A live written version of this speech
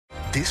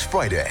This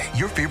Friday,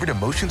 your favorite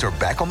emotions are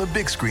back on the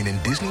big screen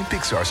in Disney and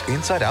Pixar's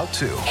Inside Out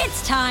 2.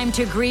 It's time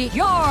to greet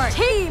your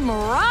Team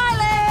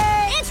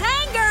Riley! It's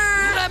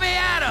anger! Let me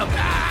at him!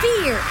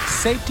 Fear!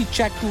 Safety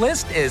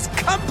checklist is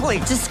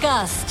complete!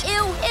 Disgust!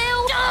 Ew!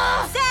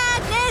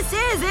 Sadness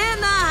is in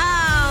the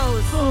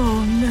house!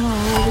 Oh, no.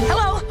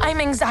 Hello, I'm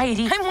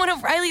anxiety. I'm one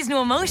of Riley's new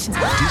emotions.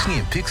 Disney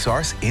and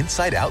Pixar's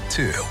Inside Out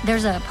 2.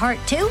 There's a part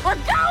 2? We're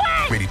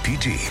going! Rated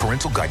PG.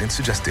 Parental guidance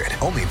suggested.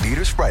 Only in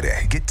theaters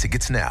Friday. Get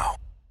tickets now.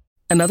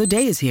 Another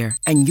day is here,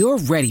 and you're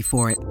ready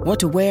for it. What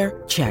to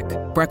wear? Check.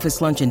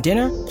 Breakfast, lunch, and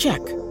dinner? Check.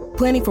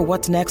 Planning for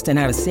what's next and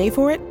how to save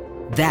for it?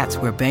 That's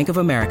where Bank of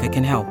America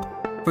can help.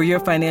 For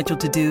your financial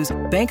to-dos,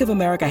 Bank of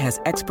America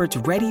has experts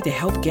ready to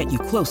help get you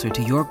closer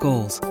to your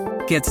goals.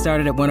 Get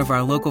started at one of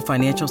our local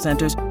financial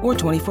centers or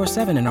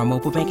 24/7 in our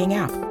mobile banking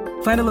app.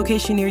 Find a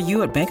location near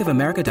you at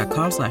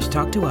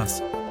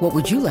bankofamerica.com/talktous. What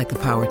would you like the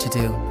power to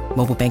do?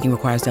 Mobile banking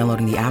requires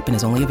downloading the app and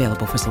is only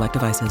available for select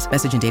devices.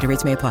 Message and data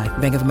rates may apply.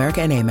 Bank of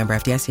America N.A., member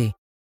FDIC.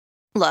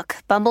 Look,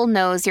 Bumble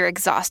knows you're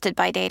exhausted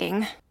by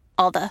dating.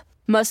 All the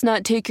must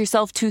not take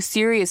yourself too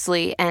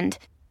seriously and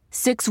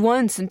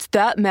 6'1" since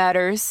that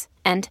matters.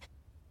 And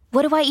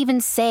what do I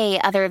even say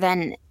other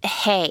than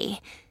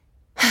hey?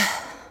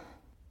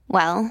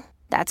 Well,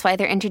 that's why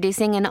they're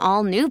introducing an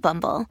all-new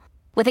Bumble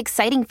with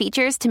exciting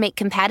features to make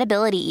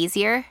compatibility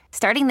easier,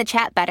 starting the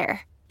chat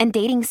better, and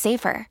dating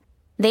safer.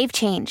 They've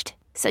changed,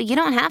 so you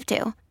don't have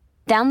to.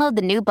 Download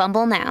the new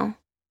Bumble now.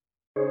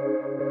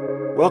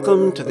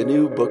 Welcome to the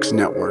New Books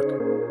Network.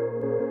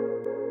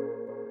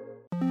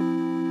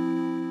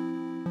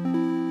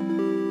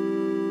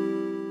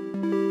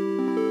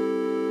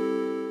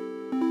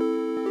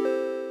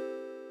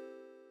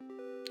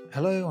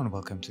 Hello and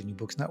welcome to New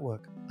Books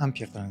Network. I'm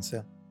Pierre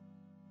Francais.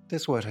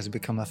 This word has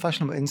become a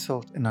fashionable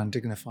insult in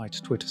undignified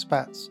Twitter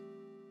spats.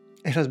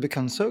 It has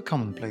become so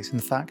commonplace, in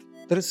fact,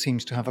 that it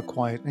seems to have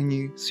acquired a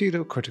new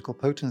pseudo-critical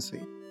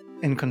potency.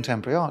 In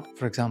contemporary art,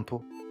 for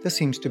example, there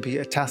seems to be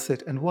a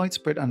tacit and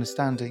widespread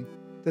understanding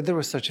that there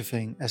is such a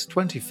thing as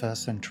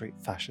 21st century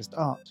fascist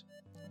art.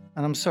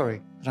 And I'm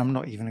sorry that I'm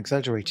not even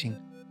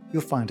exaggerating.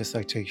 You'll find a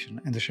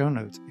citation in the show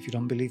notes if you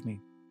don't believe me.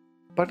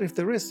 But if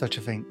there is such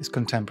a thing as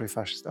contemporary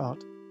fascist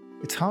art,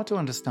 it's hard to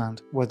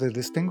understand whether the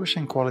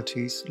distinguishing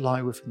qualities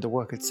lie within the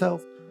work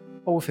itself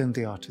or within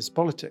the artist's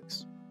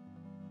politics.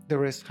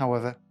 There is,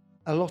 however,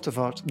 a lot of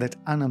art that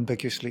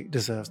unambiguously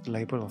deserves the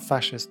label of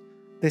fascist,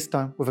 this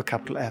time with a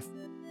capital F,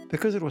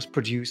 because it was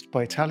produced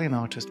by Italian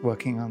artists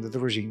working under the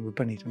regime of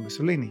Benito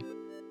Mussolini.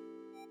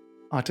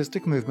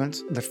 Artistic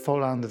movements that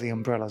fall under the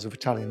umbrellas of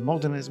Italian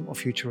modernism or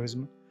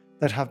futurism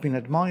that have been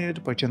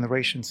admired by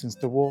generations since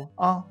the war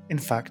are, in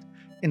fact,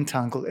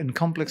 entangled in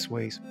complex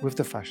ways with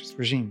the fascist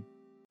regime.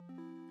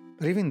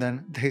 But even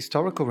then, the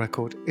historical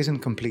record isn't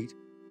complete,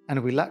 and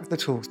we lack the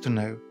tools to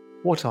know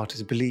what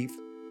artists believed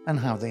and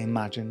how they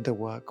imagined their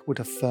work would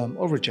affirm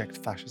or reject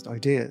fascist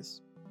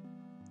ideas.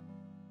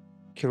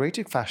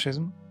 Curating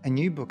Fascism, a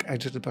new book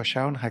edited by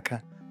Sharon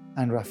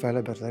and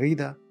Raffaele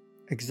Bedarida,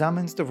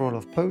 examines the role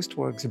of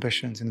post-war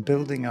exhibitions in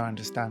building our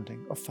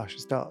understanding of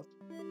fascist art.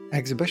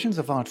 Exhibitions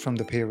of art from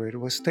the period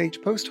were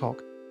staged post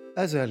hoc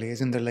as early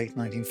as in the late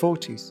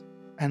 1940s,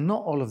 and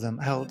not all of them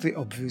held the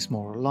obvious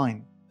moral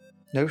line.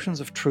 Notions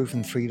of truth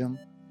and freedom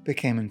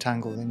became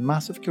entangled in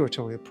massive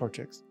curatorial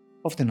projects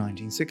of the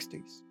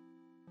 1960s.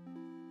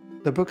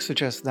 The book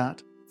suggests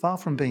that, far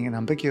from being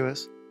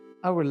unambiguous,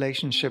 our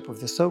relationship with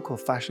the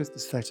so-called fascist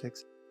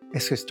aesthetics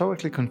is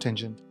historically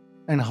contingent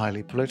and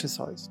highly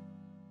politicized.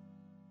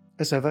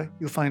 As ever,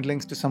 you'll find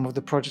links to some of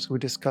the projects we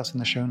discuss in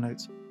the show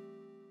notes.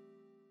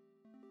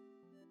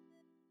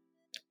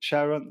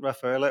 Sharon,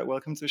 Raffaele,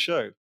 welcome to the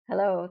show.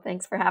 Hello,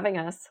 thanks for having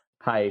us.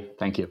 Hi,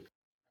 thank you.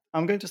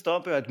 I'm going to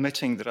start by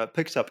admitting that I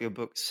picked up your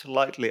book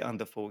slightly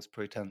under false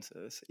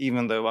pretenses,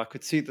 even though I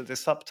could see that the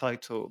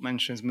subtitle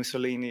mentions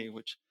Mussolini,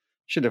 which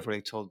should have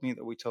really told me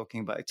that we're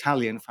talking about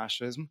Italian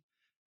fascism.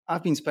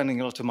 I've been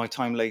spending a lot of my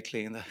time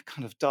lately in the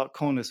kind of dark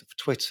corners of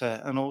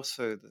Twitter and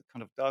also the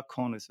kind of dark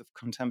corners of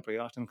contemporary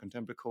art and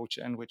contemporary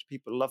culture in which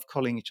people love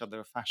calling each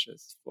other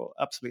fascists for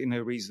absolutely no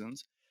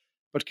reasons.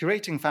 But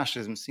curating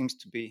fascism seems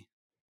to be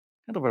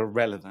kind of a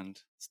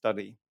relevant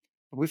study.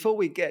 But before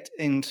we get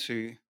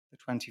into the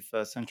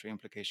 21st century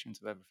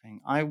implications of everything,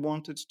 I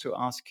wanted to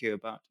ask you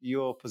about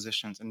your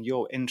positions and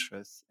your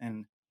interests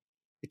in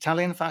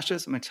Italian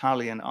fascism,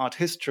 Italian art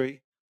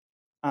history,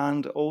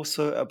 and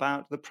also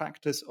about the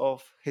practice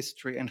of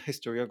history and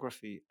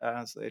historiography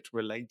as it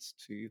relates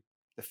to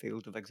the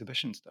field of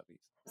exhibition studies.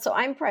 So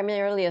I'm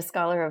primarily a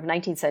scholar of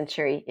 19th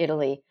century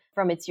Italy.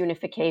 From its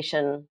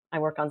unification, I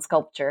work on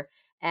sculpture,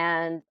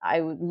 and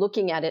I'm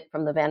looking at it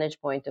from the vantage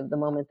point of the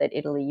moment that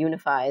Italy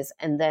unifies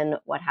and then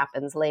what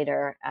happens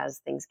later as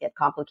things get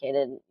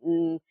complicated.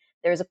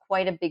 There's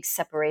quite a big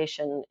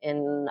separation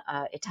in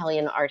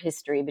Italian art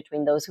history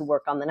between those who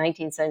work on the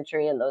 19th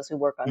century and those who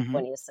work on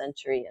 20th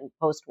century and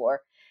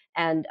post-war.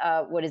 And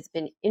what has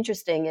been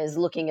interesting is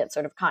looking at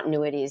sort of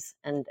continuities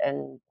and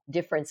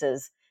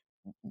differences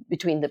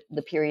between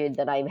the period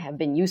that I have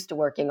been used to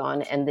working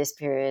on and this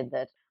period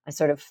that I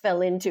sort of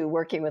fell into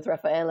working with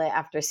Raffaele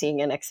after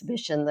seeing an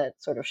exhibition that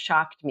sort of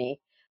shocked me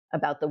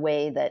about the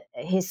way that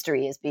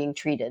history is being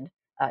treated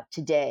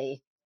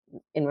today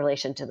in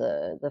relation to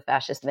the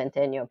fascist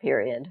ventennio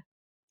period.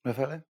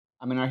 Raffaele?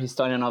 I'm an art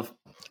historian of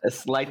a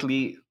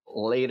slightly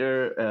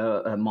later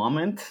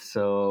moment.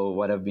 So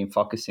what I've been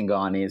focusing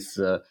on is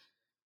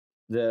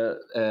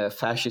the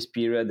fascist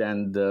period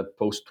and the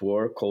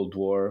post-war, Cold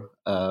War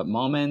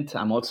moment.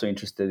 I'm also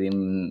interested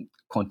in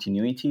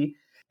continuity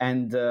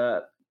and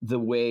the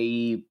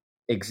way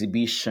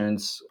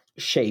exhibitions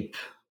shape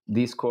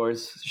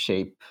discourse,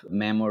 shape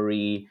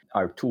memory,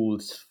 are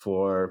tools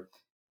for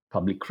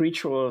public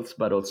rituals,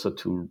 but also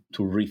to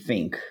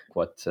rethink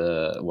what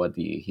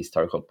the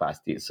historical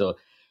past is. So,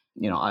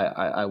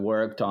 I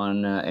worked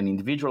on an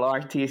individual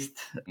artist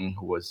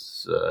who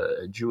was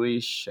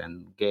Jewish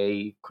and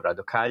gay,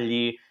 Corrado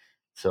Cagli.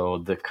 So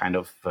the kind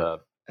of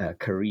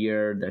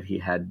career that he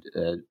had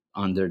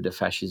under the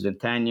fascist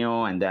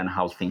ventennio, and then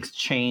how things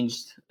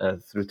changed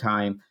through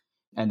time.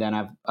 And then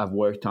I've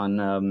worked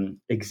on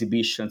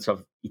exhibitions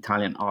of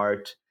Italian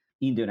art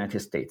in the United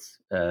States,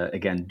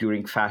 again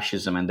during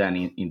fascism, and then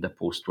in the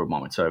post-war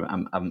moment. So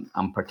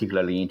I'm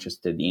particularly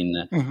interested in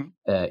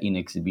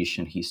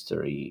exhibition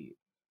history.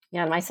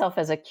 Yeah, and myself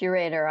as a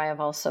curator, I have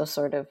also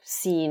sort of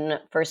seen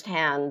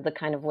firsthand the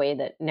kind of way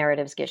that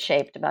narratives get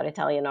shaped about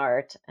Italian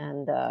art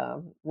and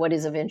what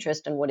is of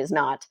interest and what is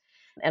not.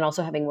 And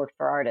also having worked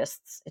for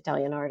artists,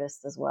 Italian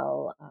artists as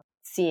well,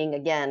 seeing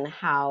again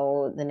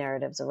how the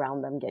narratives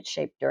around them get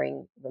shaped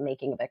during the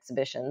making of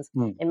exhibitions.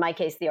 In my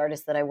case, the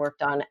artist that I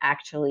worked on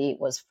actually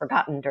was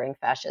forgotten during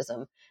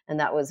fascism. And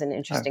that was an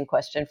interesting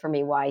question for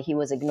me, why he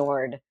was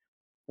ignored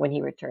when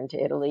he returned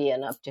to Italy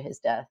and up to his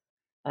death.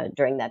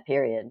 During that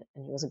period.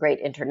 And he was a great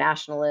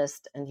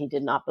internationalist, and he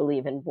did not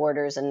believe in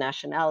borders and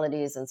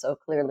nationalities. And so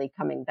clearly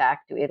coming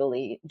back to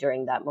Italy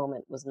during that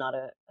moment was not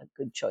a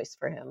good choice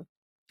for him.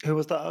 Who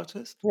was that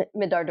artist?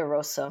 Medardo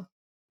Rosso.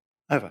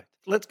 All right.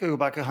 Let's go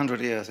back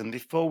 100 years. And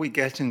before we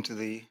get into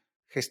the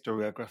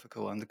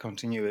historiographical and the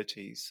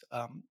continuities,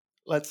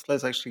 let's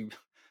actually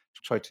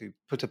try to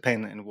put a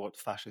pin in what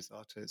fascist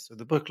art is. So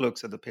the book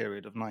looks at the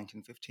period of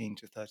 1915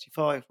 to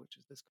 35, which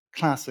is this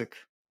classic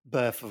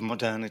birth of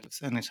modernity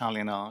in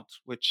Italian art,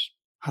 which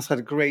has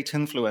had great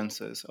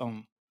influences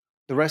on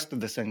the rest of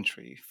the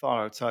century,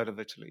 far outside of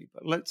Italy.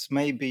 But let's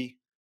maybe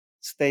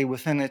stay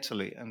within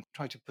Italy and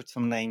try to put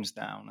some names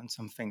down and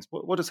some things.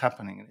 What is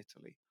happening in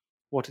Italy?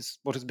 What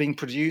is being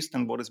produced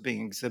and what is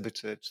being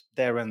exhibited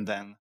there and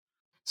then?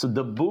 So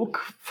the book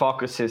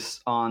focuses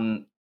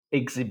on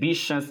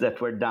exhibitions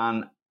that were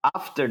done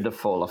after the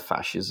fall of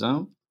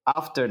fascism,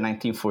 after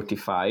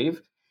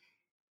 1945,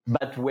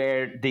 but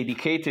were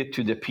dedicated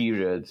to the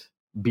period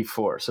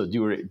before, so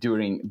during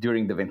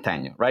the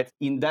ventennio, right?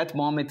 In that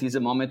moment is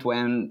a moment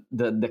when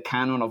the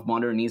canon of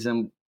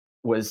modernism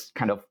was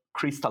kind of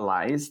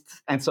crystallized.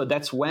 And so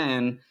that's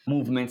when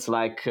movements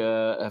like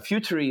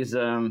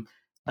futurism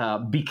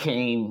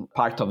became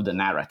part of the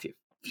narrative.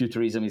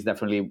 Futurism is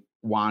definitely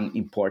one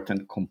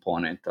important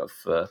component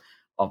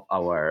of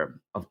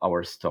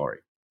our story.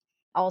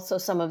 Also,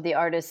 some of the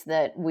artists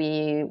that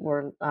we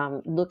were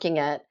looking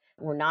at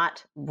were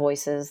not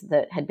voices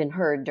that had been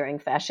heard during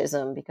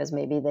fascism because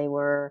maybe they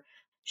were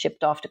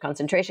shipped off to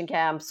concentration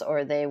camps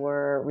or they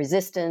were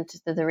resistant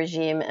to the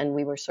regime. And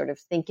we were sort of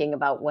thinking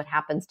about what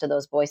happens to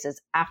those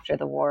voices after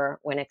the war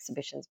when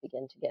exhibitions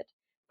begin to get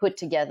put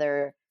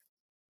together,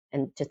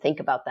 and to think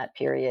about that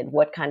period.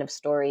 What kind of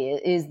story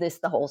is this?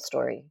 The whole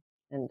story?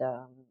 And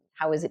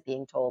how is it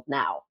being told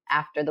now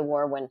after the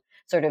war, when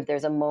sort of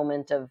there's a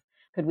moment of,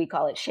 could we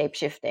call it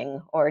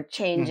shape-shifting or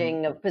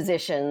changing of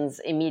positions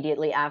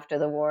immediately after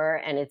the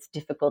war? And it's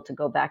difficult to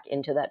go back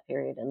into that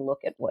period and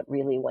look at what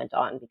really went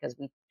on because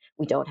we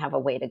don't have a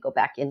way to go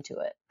back into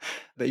it.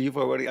 That you've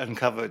already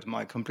uncovered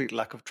my complete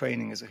lack of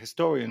training as a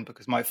historian,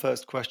 because my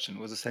first question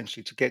was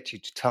essentially to get you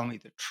to tell me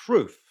the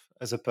truth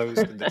as opposed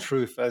to the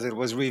truth as it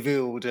was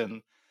revealed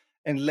in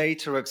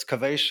later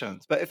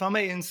excavations. But if I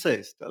may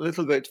insist a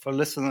little bit for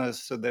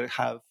listeners so they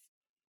have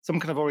some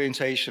kind of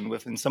orientation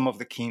within some of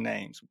the key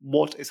names,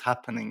 what is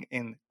happening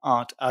in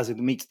art as it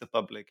meets the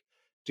public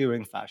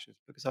during fascism,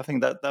 because I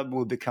think that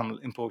will become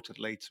important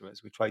later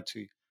as we try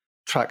to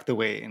track the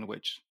way in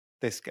which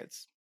this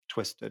gets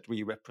twisted,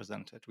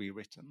 re-represented,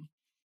 rewritten.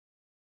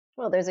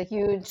 Well, there's a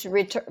huge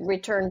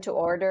return to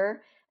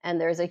order, and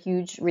there's a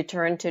huge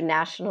return to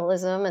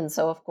nationalism. And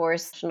so, of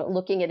course,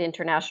 looking at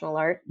international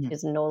art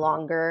is no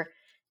longer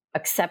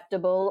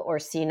acceptable or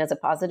seen as a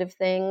positive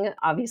thing.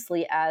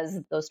 Obviously, as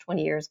those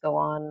 20 years go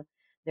on,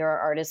 there are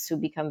artists who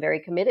become very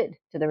committed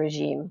to the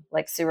regime,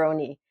 like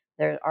Cironi.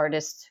 There are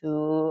artists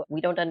who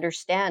we don't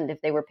understand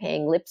if they were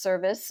paying lip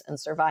service and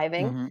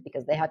surviving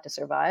because they had to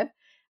survive.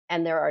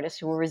 And there are artists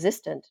who were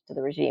resistant to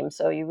the regime.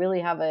 So you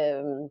really have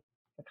a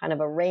kind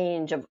of a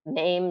range of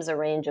names, a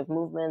range of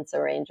movements,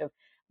 a range of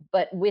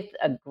but with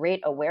a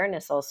great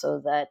awareness also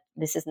that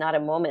this is not a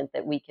moment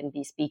that we can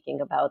be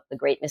speaking about the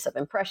greatness of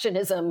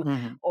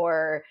Impressionism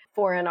or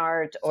foreign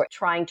art, or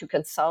trying to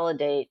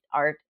consolidate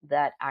art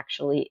that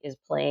actually is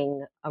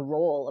playing a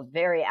role, a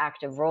very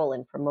active role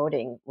in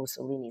promoting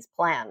Mussolini's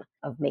plan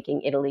of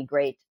making Italy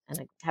great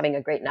and having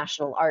a great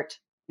national art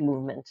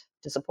movement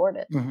to support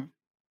it.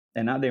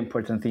 Another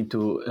important thing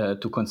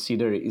to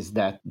consider is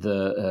that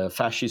the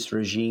fascist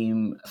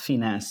regime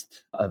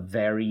financed a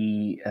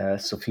very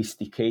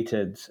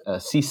sophisticated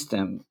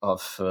system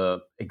of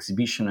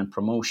exhibition and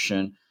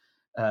promotion,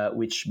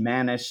 which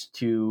managed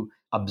to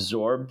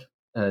absorb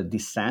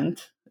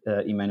dissent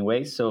in many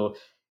ways. So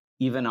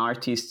even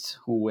artists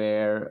who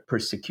were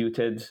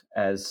persecuted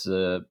as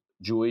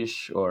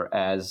Jewish or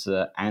as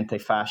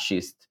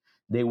anti-fascist,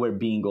 they were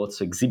being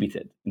also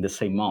exhibited in the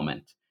same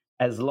moment,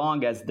 as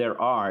long as their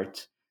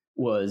art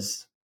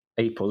was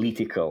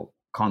apolitical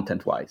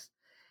content-wise.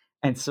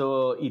 And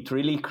so it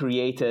really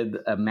created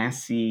a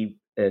messy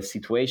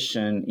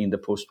situation in the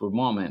post-war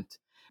moment,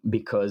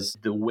 because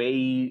the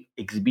way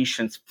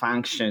exhibitions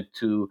function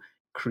to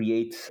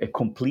create a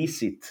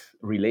complicit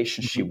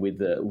relationship with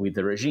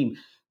the regime,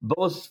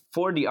 both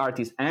for the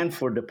artists and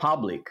for the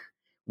public,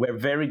 were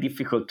very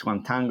difficult to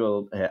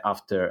untangle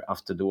after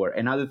the war.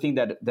 Another thing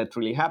that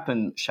really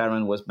happened,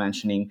 Sharon was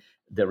mentioning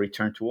the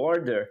return to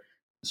order.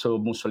 So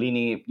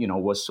Mussolini,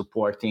 was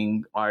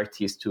supporting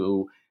artists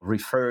to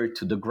refer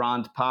to the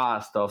grand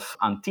past of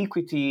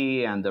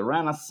antiquity and the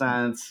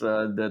Renaissance,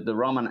 the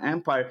Roman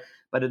Empire,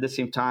 but at the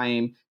same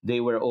time, they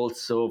were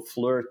also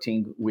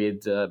flirting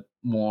with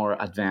more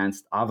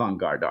advanced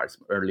avant-garde arts.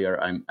 Earlier,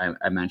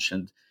 I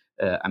mentioned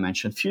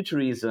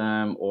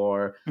futurism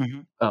or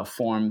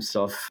forms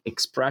of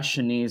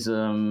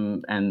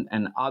expressionism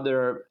and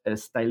other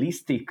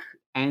stylistic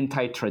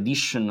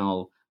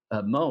anti-traditional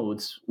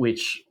modes,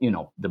 which,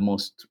 the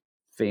most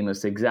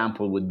famous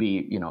example would be,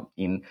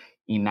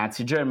 in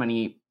Nazi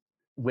Germany,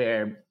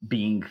 were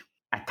being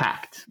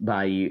attacked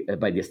by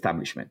the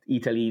establishment.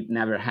 Italy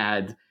never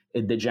had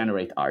a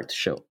degenerate art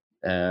show.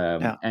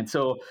 And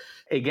so,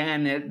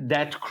 again,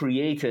 that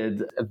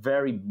created a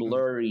very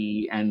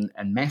blurry and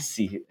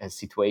messy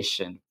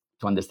situation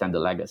to understand the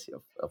legacy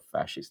of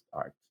fascist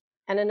art.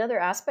 And another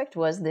aspect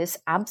was this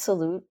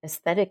absolute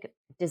aesthetic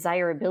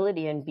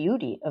desirability and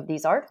beauty of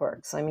these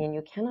artworks. I mean,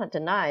 you cannot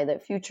deny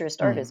that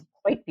futurist art is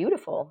quite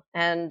beautiful.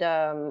 And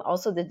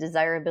also the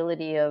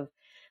desirability of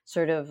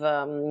sort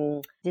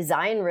of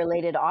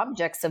design-related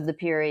objects of the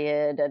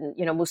period. And,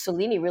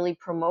 Mussolini really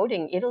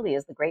promoting Italy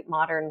as the great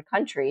modern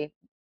country,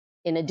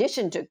 in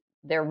addition to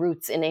their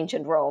roots in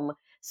ancient Rome.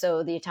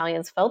 So the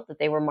Italians felt that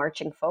they were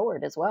marching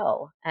forward as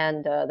well,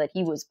 and that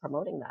he was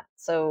promoting that.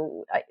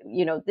 So,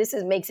 this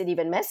makes it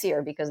even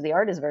messier, because the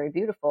art is very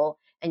beautiful,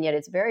 and yet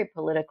it's very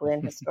politically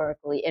and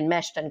historically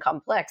enmeshed and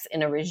complex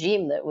in a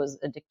regime that was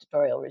a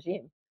dictatorial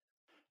regime.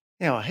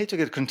 Yeah, I hate to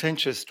get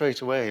contentious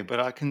straight away, but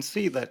I can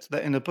see that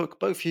in the book,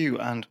 both you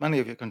and many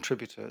of your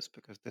contributors,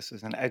 because this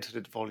is an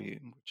edited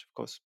volume, which of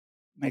course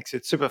makes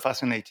it super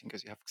fascinating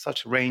because you have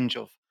such a range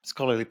of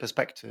scholarly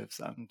perspectives,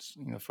 and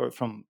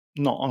from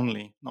not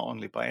only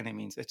by any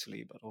means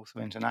Italy, but also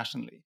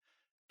internationally.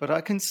 But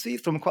I can see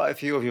from quite a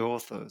few of your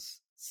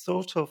authors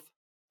sort of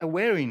a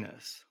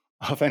wariness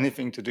of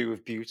anything to do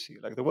with beauty.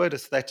 Like the word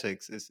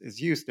aesthetics is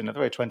used in a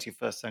very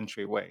 21st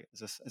century way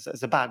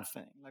as a bad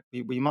thing. Like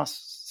we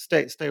must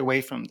stay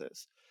away from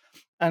this.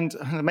 And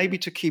maybe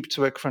to keep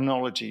to a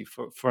chronology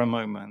for a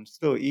moment,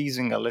 still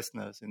easing our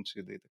listeners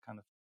into the kind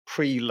of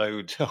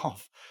preload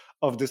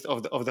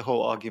of the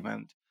whole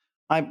argument.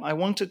 I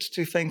wanted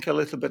to think a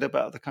little bit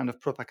about the kind of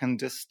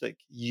propagandistic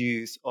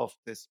use of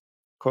this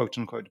quote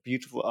unquote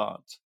beautiful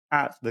art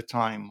at the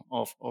time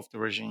of the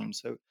regime.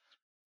 So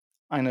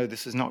I know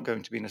this is not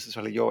going to be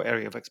necessarily your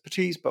area of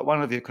expertise, but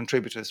one of your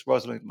contributors,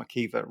 Rosalind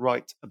McKeever,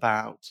 writes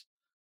about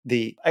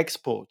the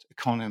export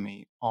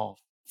economy of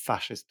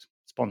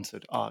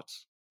fascist-sponsored art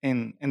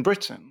in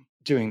Britain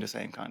during the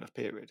same kind of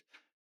period.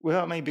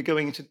 Without maybe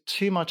going into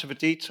too much of a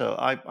detail,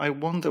 I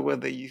wonder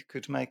whether you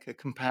could make a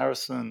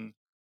comparison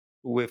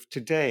with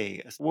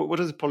today. What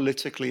does it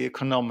politically,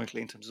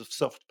 economically, in terms of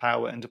soft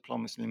power and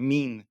diplomacy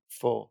mean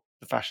for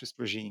the fascist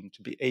regime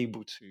to be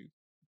able to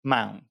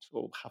mount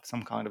or have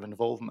some kind of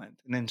involvement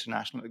in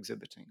international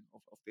exhibiting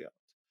of the art?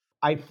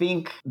 I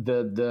think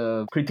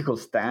the critical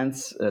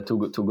stance, to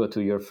go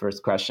to your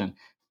first question,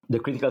 the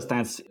critical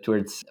stance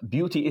towards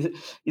beauty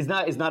is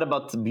not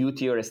about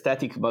beauty or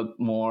aesthetic, but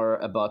more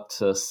about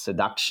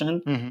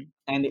seduction.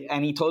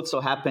 And it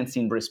also happens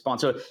in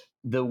response. So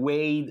the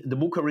way the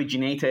book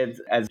originated,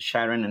 as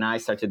Sharon and I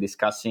started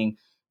discussing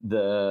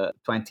the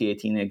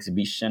 2018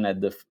 exhibition at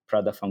the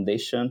Prada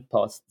Foundation,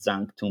 Post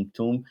Zank Tum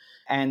Tum.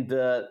 And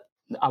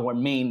our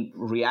main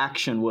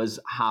reaction was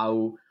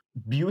how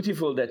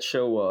beautiful that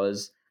show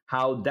was,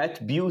 how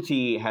that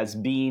beauty has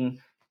been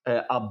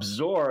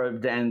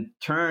absorbed and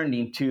turned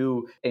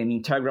into an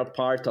integral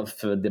part of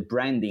the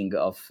branding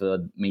of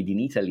Made in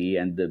Italy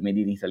and the Made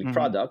in Italy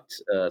product.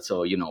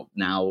 So,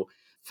 now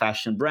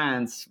fashion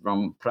brands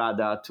from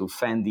Prada to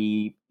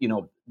Fendi,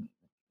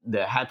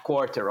 the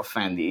headquarter of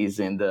Fendi is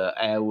in the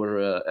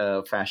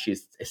our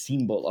fascist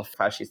symbol of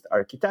fascist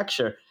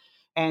architecture.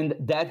 And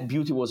that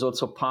beauty was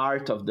also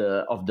part of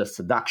the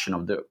seduction,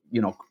 of the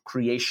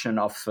creation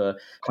of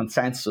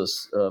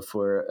consensus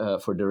for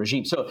the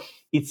regime. So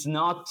it's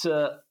not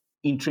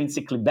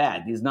intrinsically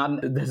bad.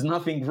 There's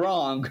nothing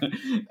wrong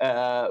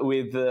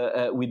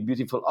with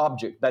beautiful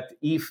object. But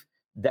if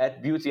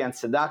that beauty and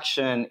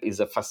seduction is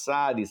a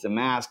facade, is a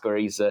mask, or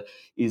is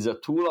a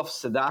tool of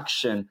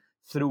seduction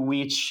through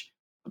which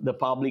the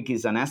public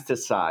is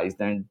anesthetized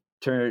and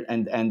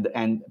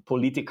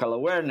political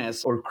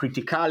awareness or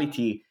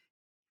criticality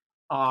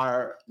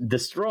are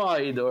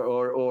destroyed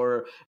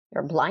or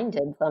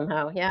blinded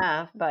somehow,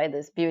 by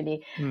this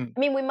beauty. I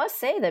mean, we must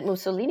say that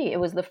Mussolini, it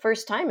was the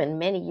first time in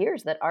many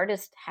years that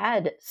artists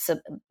had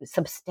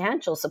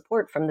substantial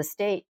support from the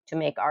state to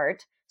make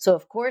art. So,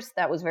 of course,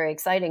 that was very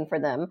exciting for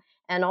them.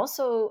 And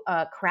also,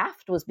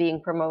 craft was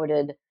being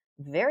promoted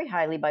very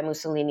highly by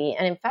Mussolini.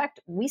 And in fact,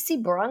 we see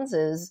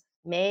bronzes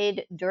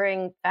made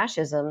during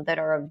fascism that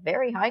are of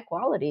very high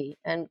quality.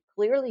 And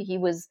clearly he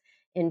was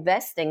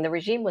the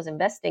regime was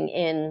investing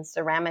in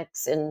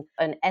ceramics, in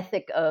an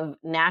ethic of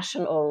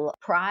national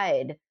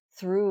pride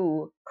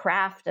through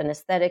craft and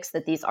aesthetics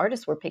that these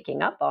artists were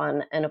picking up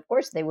on. And of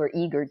course, they were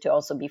eager to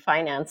also be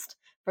financed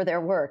for their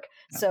work.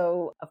 Yeah.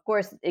 So, of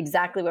course,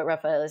 exactly what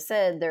Raffaele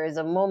said, there is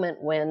a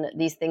moment when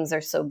these things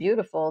are so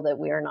beautiful that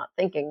we are not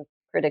thinking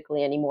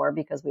critically anymore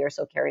because we are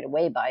so carried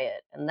away by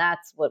it. And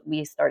that's what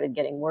we started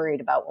getting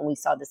worried about when we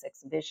saw this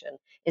exhibition,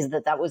 is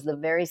that was the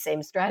very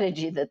same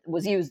strategy that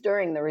was used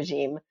during the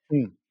regime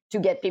to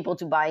get people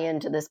to buy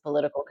into this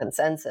political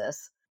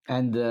consensus.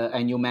 And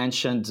you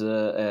mentioned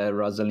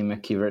Rosalind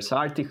McKeever's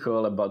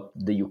article about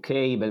the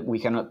UK, but we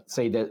cannot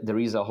say that there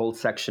is a whole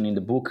section in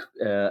the book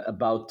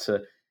about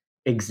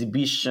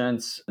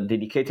exhibitions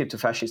dedicated to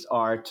fascist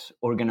art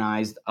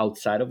organized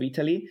outside of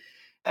Italy.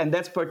 And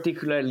that's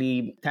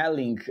particularly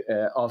telling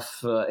of,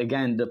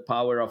 again, the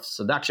power of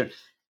seduction.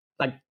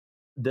 Like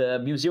the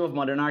Museum of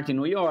Modern Art in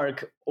New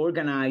York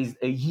organized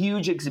a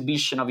huge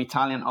exhibition of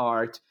Italian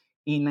art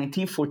in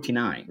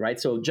 1949, right?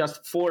 So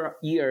just 4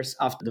 years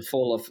after the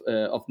fall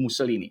of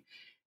Mussolini.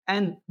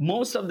 And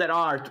most of that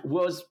art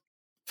was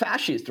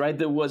fascist, right?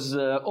 There was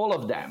all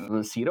of them,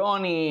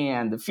 Sironi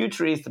and the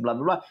Futurists, blah,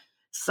 blah, blah.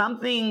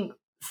 Something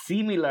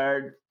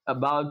similar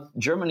about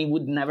Germany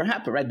would never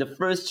happen, right? The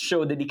first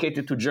show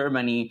dedicated to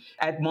Germany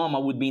at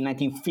MoMA would be in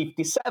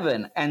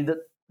 1957, and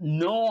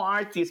no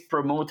artist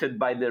promoted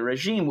by the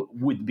regime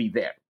would be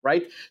there,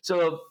 right?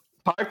 So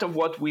part of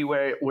what we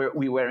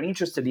were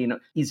interested in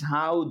is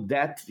how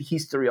that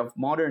history of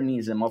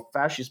modernism, of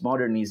fascist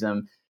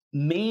modernism,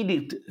 made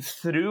it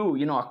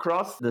through,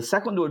 across the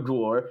Second World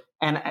War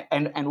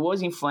and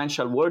was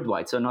influential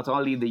worldwide. So not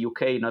only the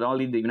UK, not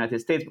only the United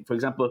States, but for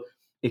example,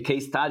 a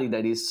case study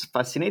that is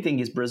fascinating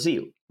is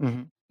Brazil.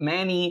 Mm-hmm.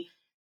 Many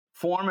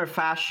former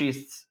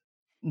fascists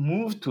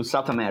moved to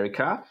South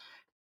America,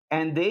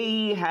 and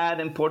they had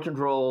an important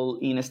role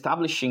in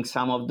establishing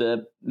some of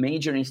the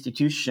major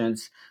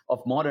institutions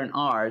of modern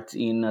art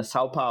in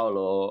Sao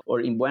Paulo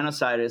or in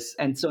Buenos Aires.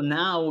 And so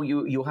now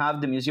you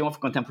have the Museum of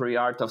Contemporary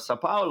Art of Sao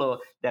Paulo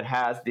that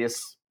has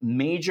this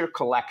major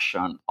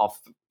collection of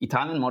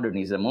Italian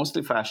modernism,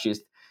 mostly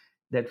fascist,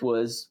 that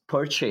was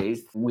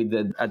purchased with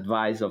the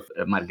advice of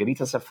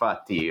Margherita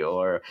Sarfatti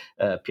or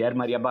Pier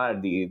Maria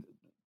Bardi,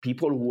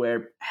 people who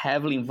were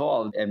heavily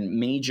involved and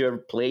major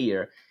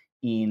player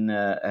in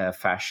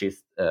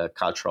fascist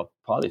cultural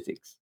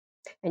politics.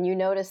 And you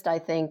noticed, I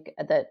think,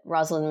 that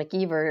Rosalind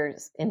McKeever,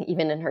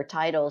 even in her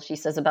title, she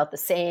says about the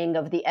saying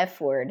of the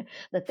F word,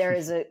 that there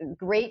is a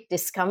great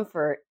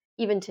discomfort,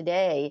 even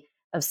today,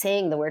 of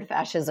saying the word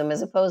fascism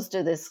as opposed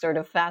to this sort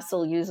of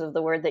facile use of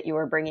the word that you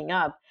were bringing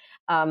up.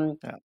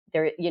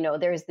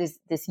 There's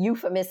this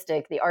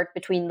euphemistic, the art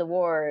between the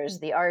wars,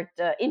 the art,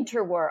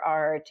 interwar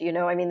art,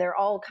 there are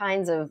all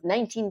kinds of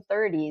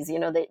 1930s,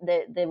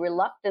 the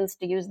reluctance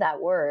to use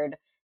that word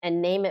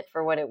and name it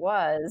for what it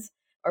was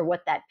or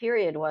what that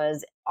period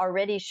was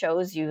already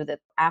shows you that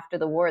after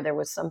the war, there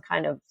was some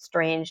kind of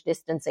strange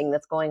distancing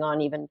that's going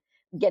on, even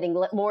getting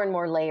more and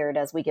more layered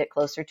as we get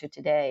closer to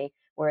today,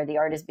 where the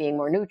art is being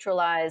more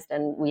neutralized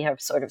and we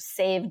have sort of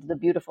saved the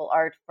beautiful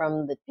art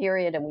from the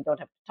period and we don't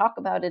have to talk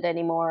about it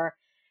anymore.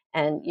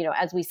 And,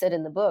 as we said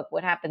in the book,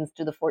 what happens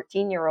to the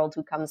 14-year-old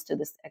who comes to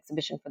this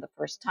exhibition for the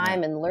first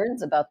time and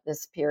learns about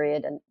this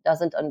period and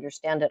doesn't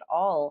understand at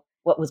all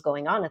what was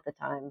going on at the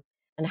time?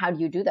 And how do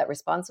you do that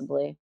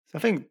responsibly? So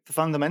I think the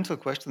fundamental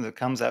question that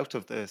comes out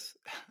of this,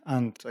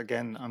 and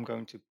again, I'm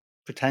going to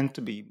pretend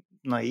to be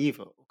naive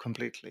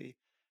completely,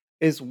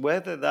 is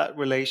whether that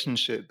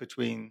relationship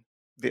between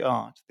the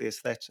art, the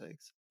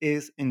aesthetics,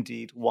 is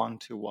indeed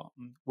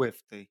one-to-one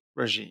with the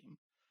regime.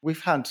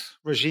 We've had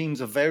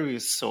regimes of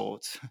various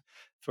sorts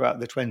throughout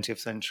the 20th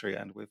century,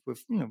 and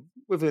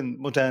within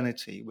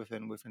modernity,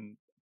 within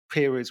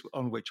periods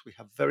on which we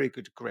have very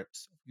good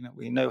grips.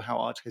 We know how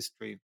art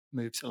history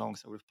moves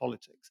alongside with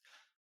politics.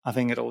 I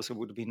think it also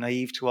would be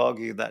naive to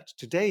argue that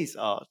today's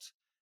art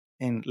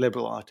in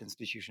liberal art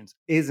institutions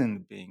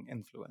isn't being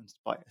influenced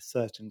by a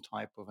certain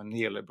type of a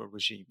neoliberal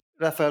regime.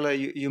 Raffaele,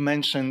 you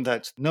mentioned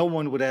that no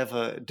one would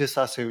ever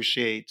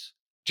disassociate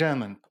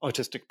German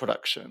artistic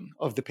production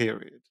of the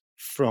period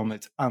from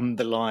its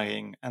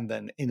underlying and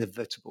then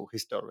inevitable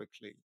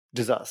historically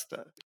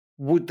disaster.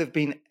 Would there have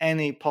been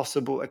any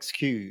possible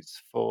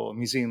excuse for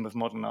Museum of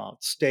Modern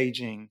Art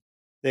staging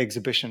the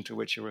exhibition to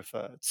which you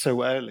referred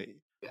so early?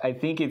 I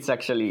think it's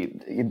actually,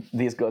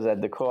 this goes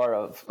at the core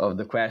of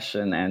the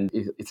question, and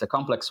it's a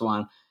complex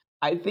one.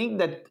 I think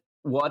that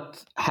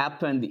what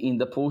happened in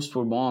the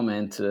post-war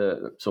moment,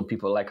 so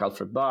people like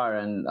Alfred Barr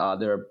and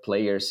other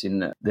players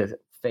in the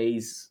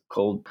phase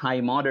called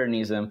high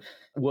modernism,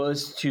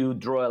 was to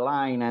draw a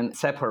line and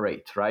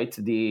separate, right,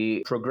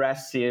 the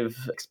progressive,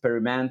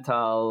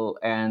 experimental,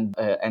 and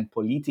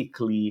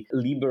politically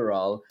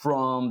liberal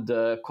from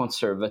the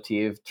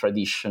conservative,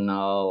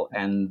 traditional,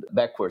 and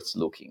backwards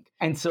looking.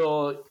 And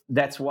so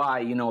that's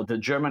why, the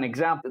German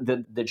example, the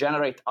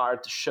Degenerate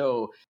Art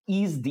show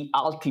is the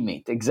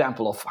ultimate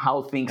example of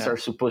how things are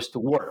supposed to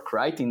work,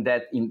 right? In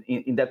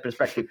that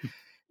perspective.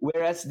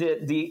 Whereas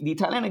the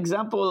Italian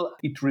example,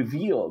 it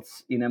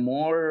reveals in a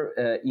more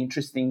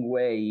interesting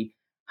way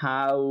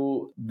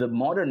how the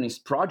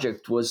modernist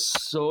project was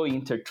so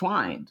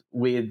intertwined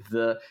with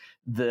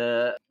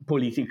the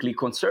politically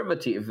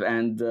conservative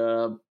and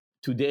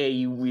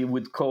today we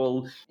would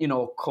call,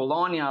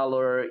 colonial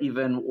or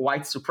even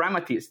white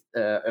supremacist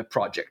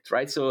project,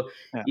 right? So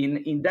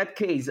in that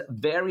case,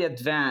 very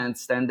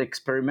advanced and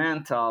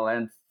experimental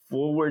and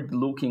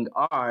forward-looking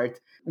art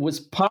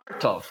was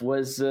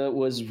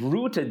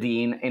rooted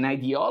in an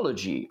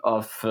ideology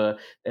of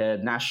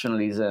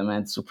nationalism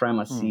and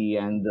supremacy,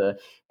 and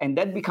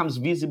that becomes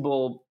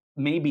visible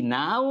maybe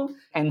now,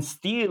 and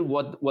still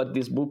what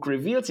this book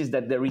reveals is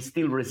that there is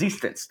still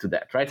resistance to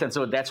that, right? And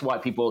so that's why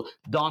people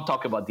don't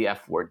talk about the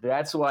F word.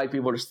 That's why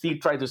people still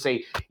try to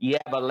say,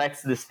 but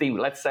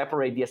let's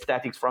separate the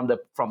aesthetics from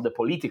the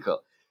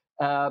political.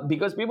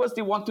 Because people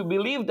still want to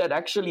believe that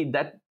actually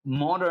that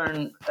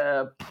modern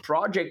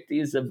project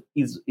is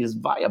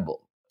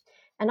viable.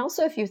 And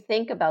also, if you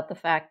think about the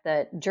fact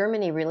that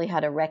Germany really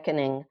had a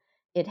reckoning,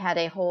 it had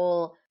a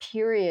whole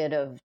period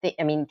of,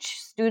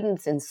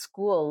 students in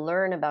school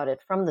learn about it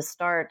from the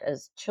start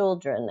as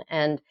children,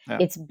 and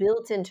it's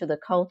built into the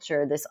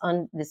culture,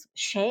 this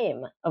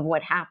shame of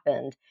what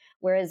happened,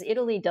 whereas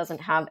Italy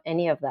doesn't have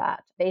any of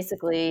that.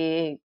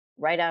 Basically,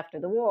 right after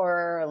the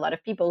war, a lot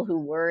of people who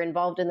were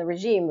involved in the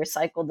regime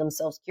recycled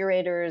themselves,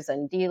 curators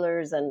and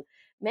dealers, and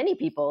many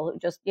people who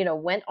just,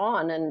 went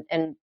on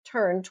and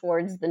turned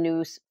towards the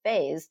new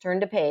phase,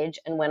 turned a page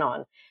and went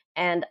on.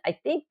 And I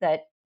think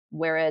that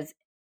whereas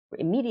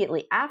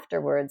immediately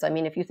afterwards,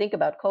 if you think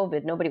about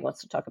COVID, nobody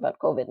wants to talk about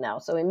COVID now.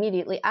 So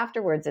immediately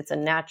afterwards, it's a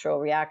natural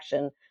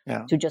reaction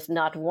to just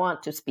not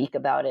want to speak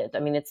about it.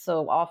 It's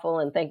so awful,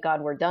 and thank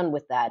God we're done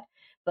with that.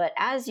 But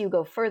as you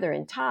go further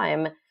in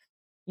time,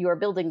 you are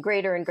building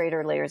greater and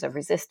greater layers of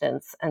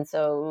resistance. And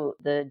so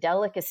the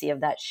delicacy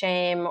of that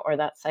shame or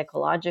that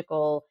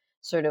psychological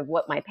sort of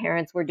what my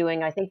parents were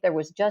doing. I think there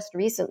was just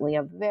recently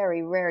a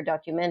very rare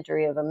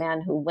documentary of a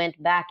man who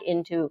went back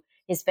into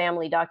his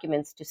family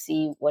documents to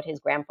see what his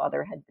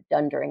grandfather had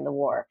done during the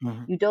war.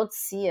 Mm-hmm. You don't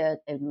see a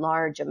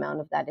large amount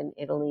of that in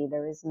Italy.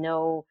 There is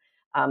no,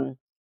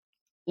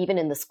 even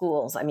in the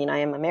schools. I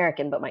am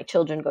American, but my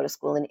children go to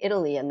school in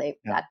Italy, and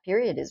that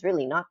period is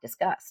really not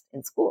discussed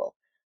in school.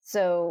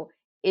 So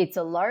it's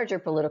a larger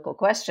political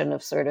question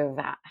of sort of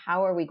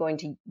how are we going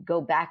to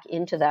go back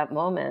into that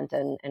moment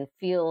and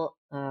feel,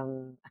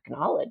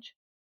 acknowledge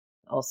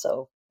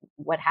also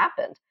what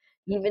happened,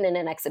 even in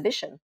an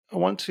exhibition. I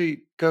want to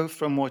go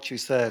from what you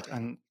said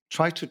and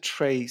try to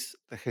trace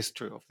the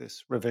history of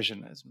this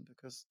revisionism,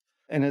 because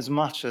in as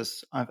much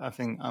as I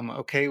think I'm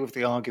okay with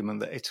the argument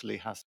that Italy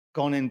has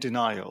gone in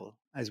denial,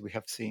 as we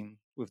have seen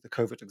with the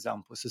COVID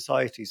example,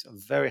 societies are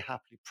very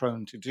happily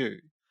prone to do.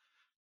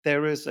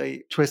 There is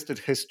a twisted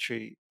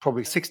history,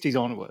 probably 60s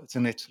onwards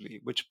in Italy,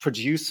 which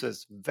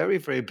produces very,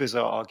 very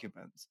bizarre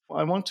arguments.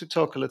 I want to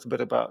talk a little bit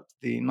about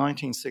the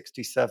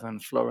 1967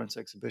 Florence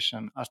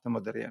exhibition, Arte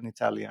Moderna in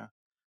Italia,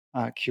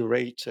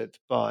 curated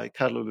by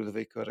Carlo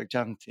Ludovico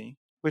Reggianti,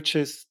 which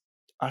is,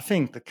 I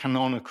think, the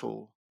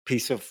canonical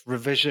piece of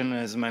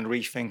revisionism and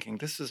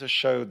rethinking. This is a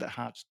show that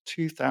had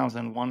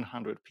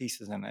 2,100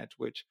 pieces in it,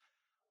 which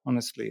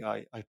honestly,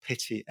 I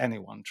pity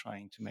anyone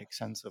trying to make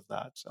sense of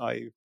that.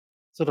 I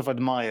sort of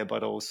admire,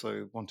 but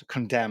also want to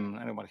condemn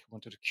anyone who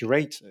wanted to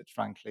curate it,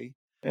 frankly.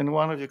 In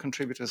one of your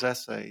contributors'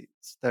 essays,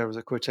 there was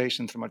a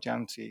quotation from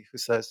Reggianti who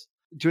says,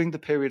 during the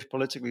period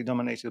politically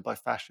dominated by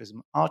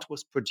fascism, art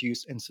was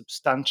produced in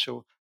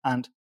substantial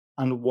and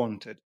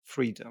unwanted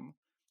freedom.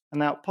 And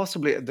now,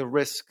 possibly at the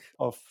risk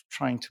of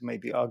trying to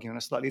maybe argue in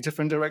a slightly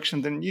different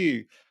direction than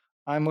you,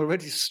 I'm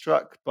already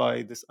struck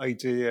by this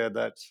idea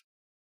that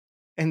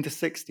in the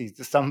 60s,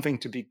 there's something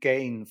to be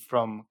gained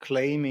from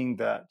claiming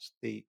that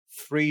the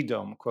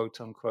freedom, quote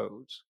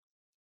unquote,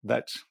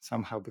 that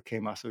somehow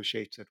became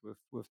associated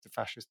with the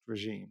fascist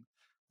regime,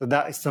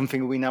 that is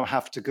something we now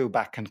have to go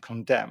back and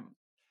condemn.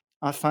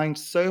 I find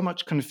so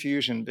much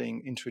confusion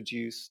being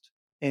introduced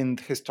in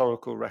the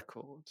historical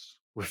records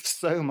with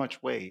so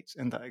much weight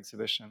in that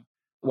exhibition.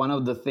 One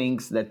of the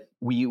things that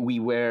we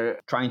were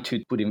trying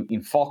to put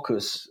in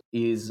focus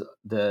is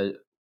the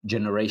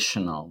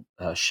generational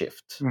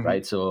shift,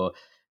 right? So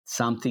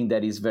something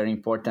that is very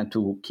important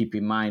to keep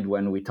in mind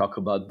when we talk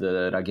about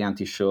the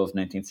Raggianti show of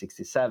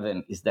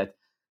 1967 is that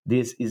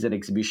this is an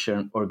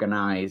exhibition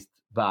organized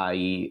by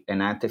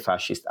an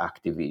anti-fascist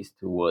activist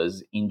who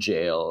was in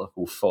jail,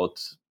 who fought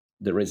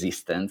the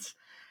resistance,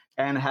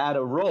 and had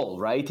a role,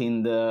 right,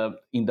 in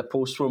the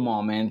post-war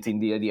moment, in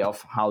the idea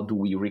of how do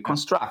we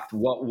reconstruct,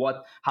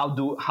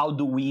 how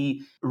do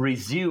we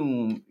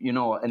resume,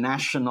 a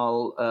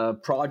national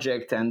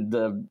project and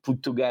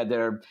put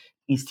together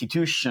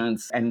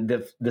institutions and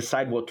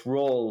decide what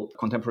role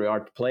contemporary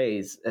art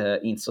plays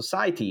in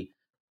society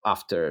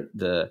after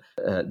the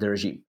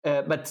regime.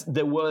 But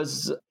there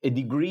was a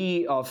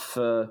degree of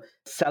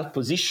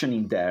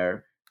self-positioning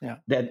there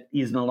that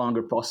is no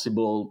longer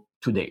possible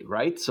today,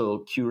 right? So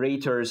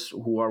curators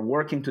who are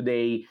working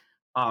today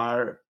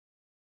are,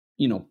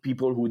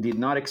 people who did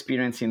not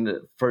experience in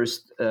the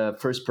first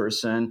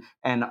person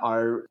and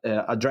are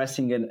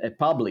addressing a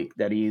public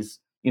that is,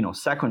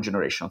 second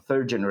generation,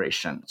 third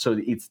generation. So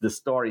it's the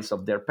stories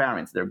of their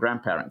parents, their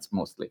grandparents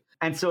mostly.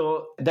 And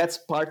so that's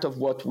part of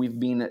what we've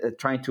been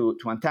trying to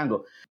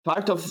untangle.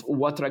 Part of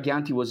what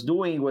Raggianti was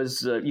doing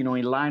was, in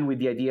line with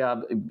the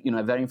idea,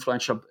 a very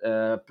influential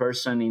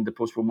person in the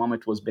post-war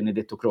moment was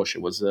Benedetto Croce,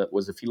 was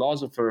a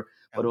philosopher,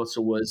 but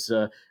also was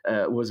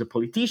a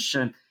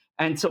politician.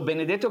 And so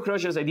Benedetto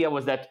Croce's idea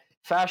was that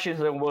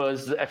fascism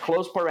was, a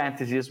close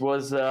parenthesis,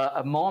 was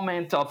a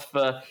moment of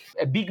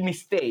a big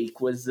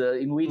mistake, was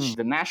in which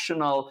the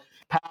national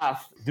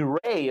path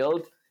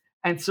derailed.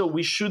 And so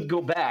we should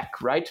go back,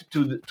 right,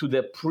 to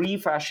the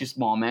pre-fascist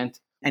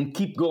moment and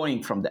keep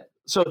going from that.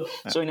 So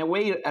in a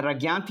way,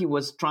 Raggianti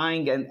was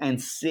trying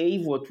and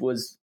save what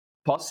was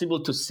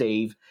possible to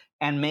save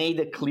and made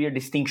a clear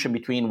distinction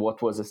between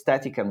what was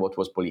aesthetic and what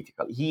was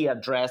political. He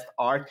addressed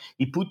art.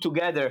 He put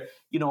together,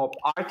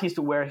 artists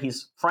who were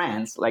his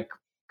friends, like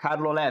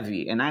Carlo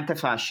Levi, an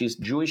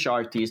anti-fascist Jewish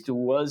artist who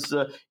was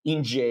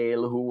in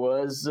jail, who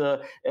was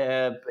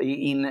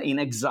in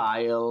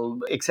exile,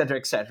 etc.,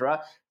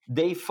 etc.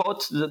 They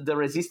fought the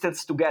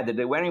resistance together.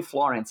 They were in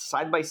Florence,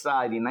 side by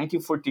side, in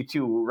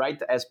 1942, right,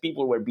 as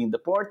people were being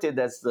deported,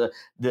 as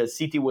the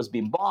city was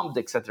being bombed,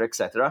 etc.,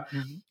 etc.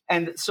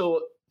 And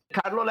so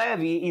Carlo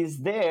Levi is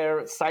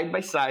there side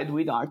by side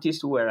with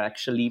artists who were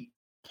actually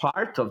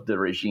part of the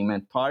regime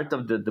and part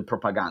of the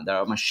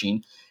propaganda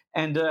machine.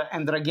 And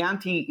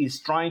Raggianti is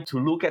trying to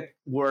look at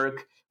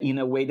work in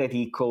a way that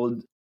he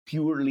called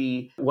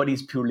what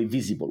is purely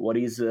visible, what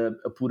is a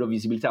pura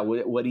visibilità,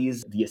 what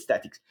is the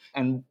aesthetics.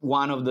 And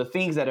one of the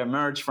things that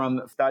emerged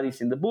from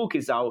studies in the book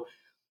is how,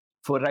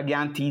 for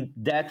Raggianti,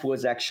 that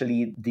was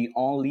actually the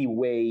only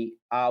way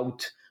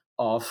out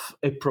of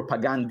a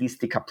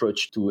propagandistic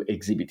approach to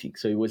exhibiting.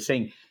 So he was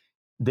saying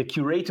the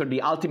curator,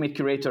 the ultimate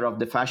curator of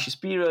the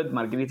fascist period,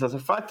 Margherita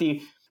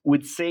Sarfatti,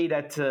 would say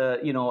that,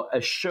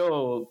 a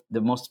show,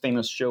 the most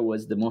famous show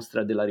was the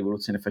Mostra della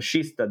Rivoluzione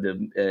Fascista,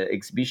 the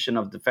exhibition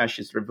of the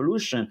fascist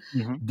revolution,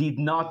 did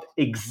not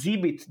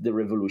exhibit the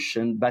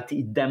revolution, but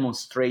it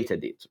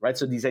demonstrated it, right?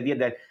 So this idea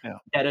that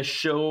a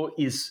show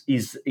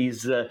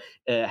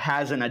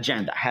has an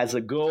agenda, has a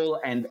goal,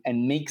 and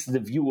makes the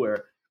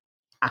viewer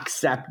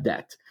accept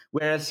that.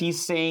 Whereas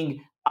he's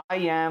saying, I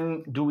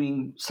am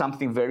doing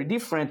something very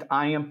different.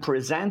 I am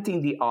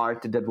presenting the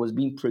art that was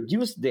being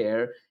produced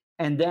there,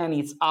 and then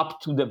it's up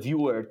to the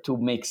viewer to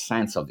make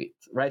sense of it,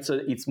 right?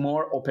 So it's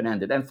more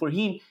open-ended. And for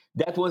him,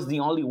 that was the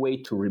only way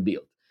to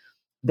rebuild.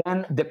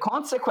 Then the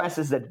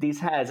consequences that this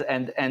has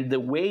and the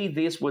way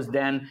this was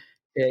then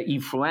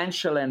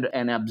influential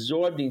and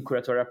absorbed in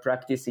curatorial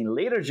practice in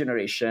later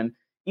generation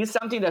is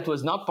something that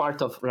was not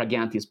part of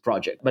Raggianti's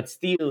project. But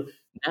still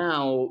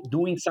now,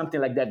 doing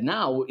something like that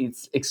now,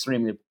 it's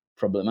extremely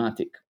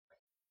problematic.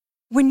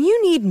 When you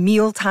need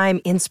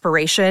mealtime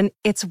inspiration,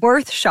 it's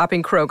worth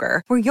shopping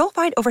Kroger, where you'll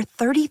find over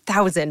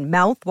 30,000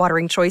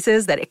 mouth-watering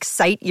choices that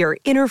excite your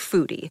inner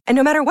foodie. And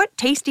no matter what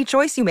tasty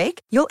choice you make,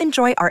 you'll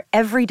enjoy our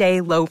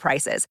everyday low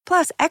prices,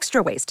 plus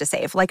extra ways to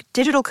save, like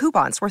digital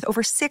coupons worth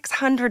over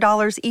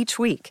 $600 each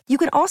week. You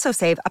can also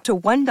save up to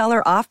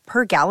 $1 off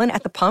per gallon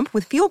at the pump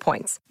with fuel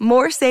points.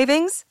 More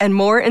savings and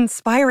more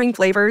inspiring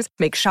flavors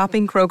make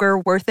shopping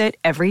Kroger worth it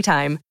every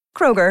time.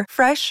 Kroger,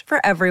 fresh for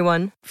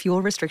everyone.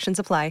 Fuel restrictions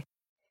apply.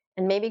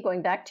 And maybe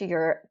going back to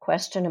your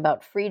question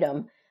about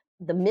freedom,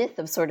 the myth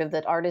of sort of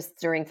that artists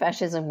during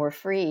fascism were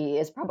free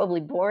is probably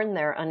born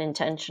there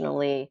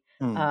unintentionally,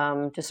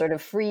 to sort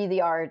of free the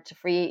art,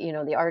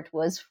 the art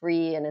was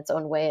free in its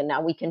own way, and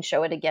now we can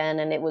show it again.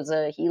 And it was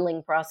a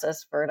healing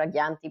process for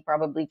Raggianti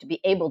probably to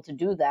be able to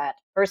do that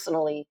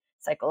personally,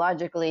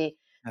 psychologically,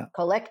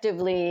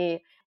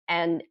 collectively.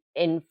 And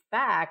in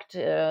fact,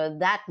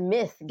 that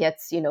myth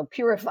gets,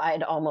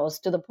 purified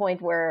almost to the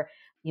point where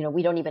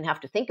we don't even have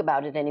to think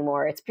about it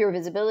anymore. It's pure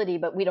visibility,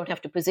 but we don't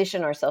have to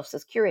position ourselves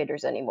as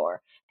curators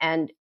anymore.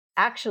 And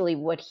actually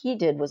what he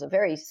did was a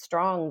very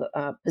strong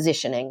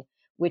positioning,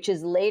 which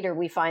is later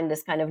we find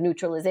this kind of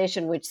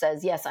neutralization, which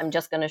says, yes, I'm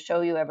just going to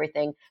show you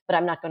everything, but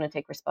I'm not going to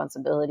take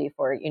responsibility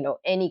for,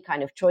 any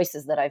kind of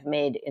choices that I've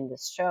made in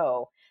this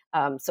show.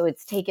 So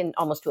it's taken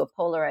almost to a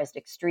polarized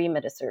extreme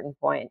at a certain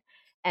point.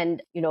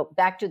 And,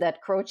 back to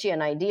that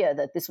Crocean idea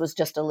that this was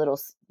just a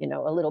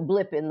little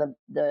blip in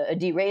the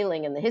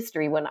derailing in the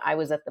history. When I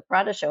was at the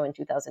Prada show in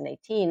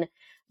 2018,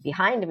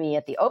 behind me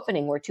at the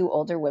opening were two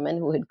older women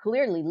who had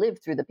clearly lived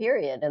through the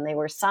period, and they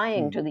were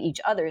sighing to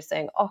each other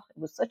saying, oh, it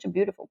was such a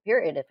beautiful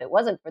period. If it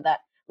wasn't for that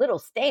little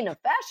stain of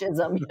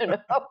fascism,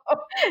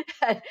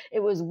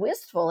 it was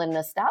wistful and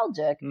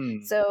nostalgic.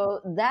 So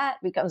that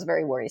becomes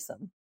very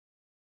worrisome.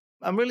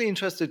 I'm really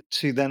interested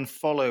to then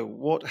follow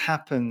what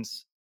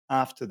happens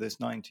after this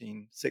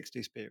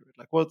 1960s period.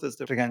 Like, what does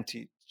the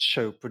Briganti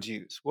show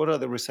produce? What are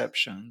the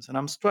receptions? And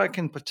I'm struck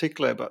in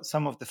particular about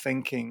some of the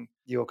thinking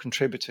your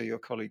contributor, your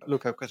colleague,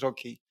 Luca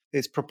Quattrocchi,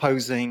 is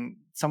proposing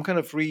some kind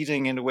of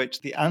reading in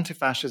which the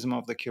anti-fascism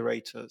of the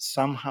curator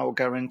somehow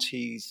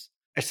guarantees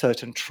a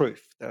certain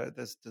truth.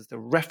 There's the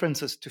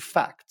references to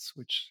facts,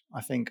 which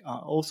I think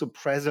are also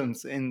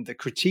present in the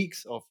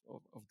critiques of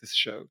this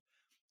show.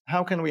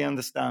 How can we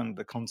understand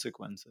the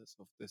consequences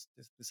of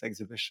this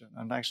exhibition?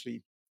 And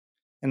actually,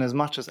 in as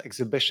much as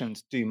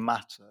exhibitions do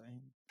matter,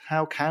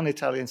 how can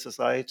Italian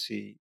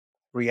society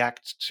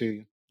react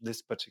to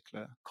this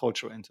particular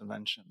cultural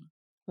intervention?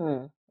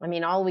 I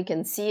mean, all we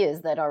can see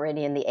is that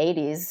already in the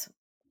 80s,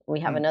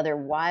 we have another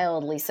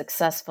wildly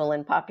successful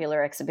and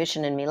popular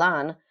exhibition in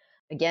Milan.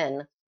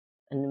 Again,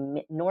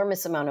 an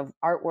enormous amount of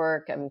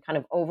artwork and kind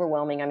of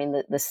overwhelming. I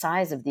mean, the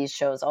size of these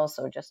shows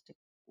also,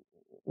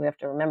 we have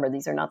to remember,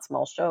 these are not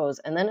small shows.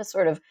 And then a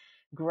sort of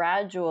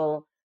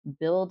gradual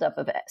buildup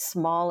of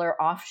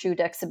smaller offshoot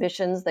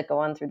exhibitions that go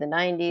on through the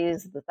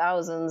 90s, the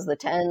thousands, the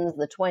 10s,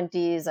 the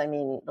 20s. I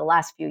mean, the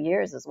last few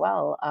years as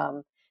well,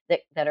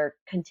 that are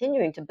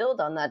continuing to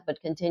build on that,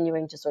 but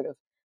continuing to sort of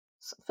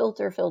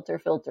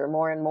filter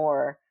more and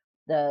more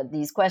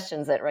these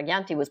questions that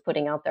Briganti was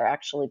putting out there,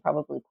 actually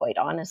probably quite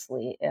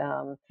honestly.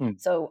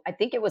 So I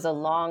think it was a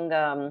long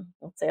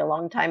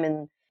time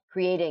in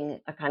creating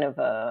a kind of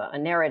a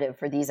narrative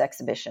for these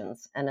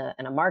exhibitions and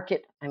a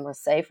market, I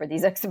must say, for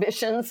these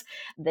exhibitions.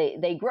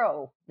 They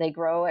grow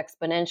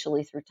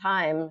exponentially through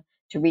time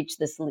to reach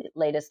this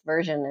latest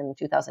version in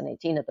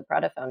 2018 at the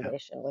Prada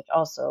Foundation, which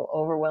also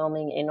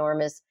overwhelming,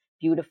 enormous,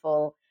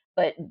 beautiful,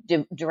 but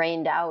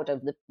drained out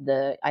of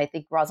the I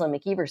think Rosalind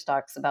McKeever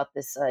talks about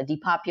this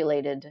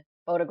depopulated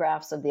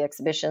photographs of the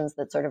exhibitions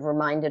that sort of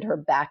reminded her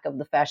back of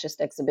the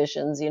fascist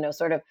exhibitions,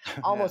 sort of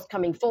almost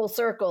coming full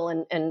circle,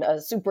 and a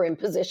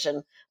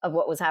superimposition of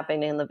what was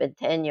happening in the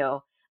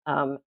Ventennio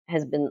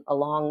has been a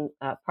long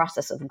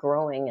process of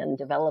growing and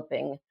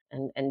developing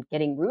and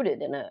getting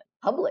rooted in a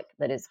public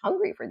that is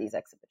hungry for these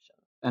exhibitions.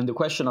 And the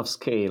question of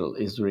scale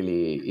is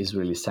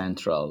really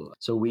central.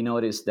 So we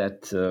noticed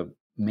that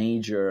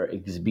major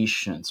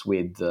exhibitions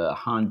with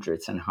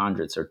hundreds and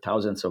hundreds or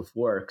thousands of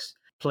works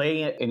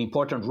play an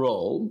important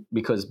role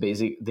because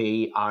basically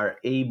they are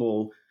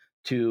able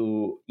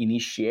to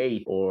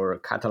initiate or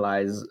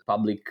catalyze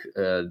public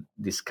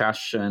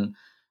discussion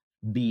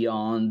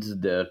beyond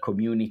the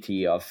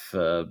community of,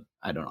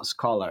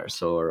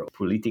 scholars or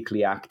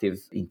politically active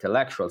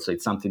intellectuals. So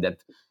it's something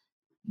that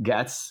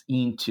gets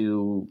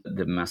into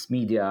the mass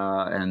media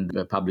and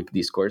the public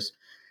discourse.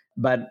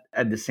 But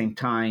at the same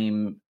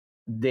time,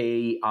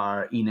 they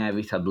are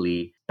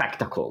inevitably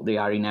spectacle. They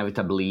are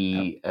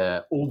inevitably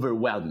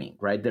overwhelming,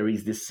 right? There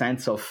is this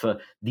sense of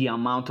the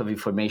amount of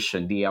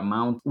information, the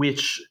amount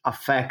which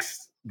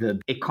affects the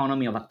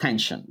economy of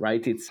attention,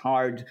 right? It's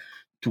hard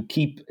to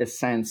keep a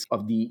sense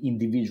of the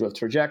individual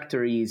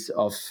trajectories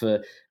of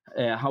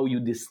how you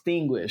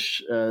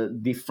distinguish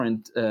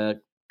different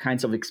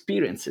kinds of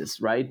experiences,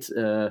 right?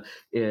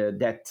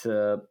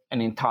 That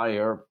an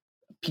entire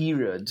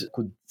period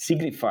could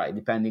signify,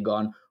 depending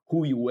on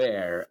who you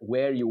were,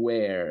 where you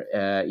were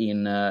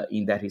in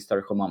that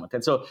historical moment.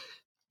 And so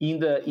in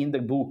the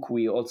book,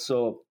 we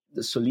also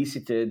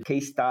solicited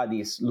case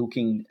studies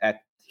looking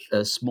at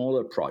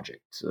smaller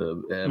projects,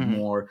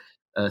 more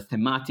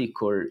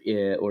thematic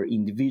or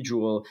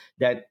individual,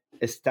 that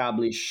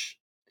establish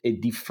a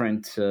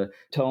different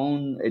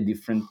tone, a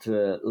different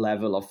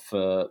level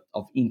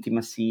of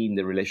intimacy in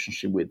the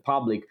relationship with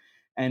public.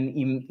 And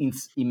in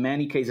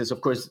many cases, of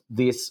course,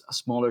 these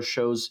smaller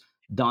shows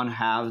don't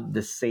have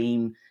the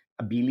same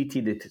ability,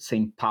 the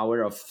same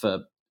power of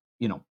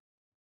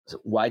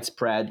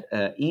widespread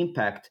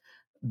impact,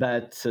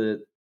 but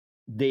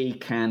they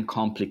can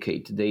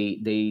complicate.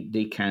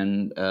 They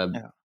can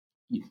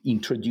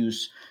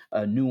introduce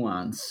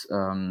nuance.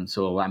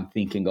 So I'm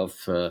thinking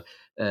of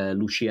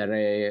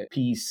Luciare's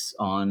piece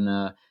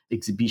on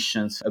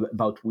exhibitions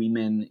about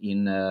women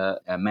in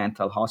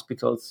mental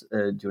hospitals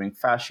during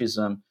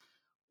fascism,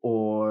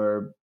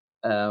 or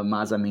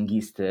Masa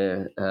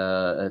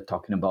Mengistu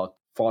talking about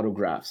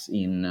photographs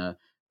in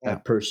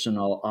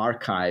personal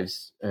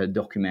archives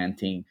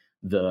documenting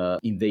the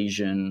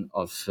invasion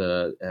of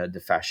the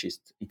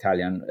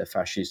Italian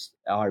fascist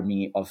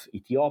army of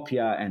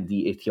Ethiopia and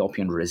the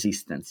Ethiopian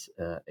resistance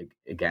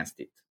against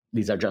it.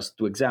 These are just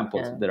two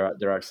examples. Yeah.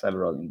 There are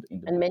several in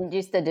the And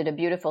Mengistu did a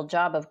beautiful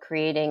job of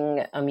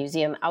creating a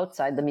museum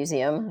outside the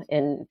museum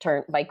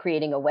by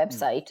creating a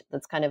website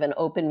that's kind of an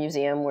open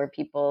museum where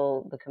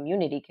people, the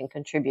community, can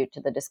contribute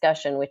to the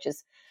discussion, which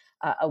is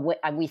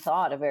we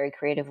thought a very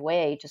creative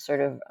way to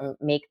sort of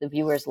make the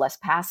viewers less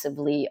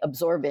passively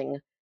absorbing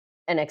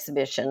an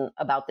exhibition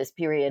about this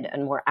period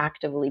and more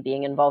actively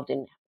being involved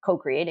in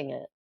co-creating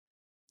it.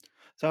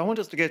 So I want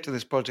us to get to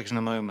this project in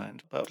a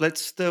moment, but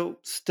let's still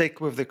stick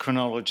with the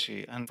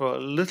chronology. And for a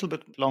little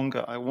bit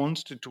longer, I want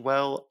to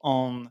dwell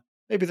on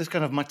maybe this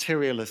kind of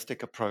materialist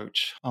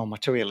approach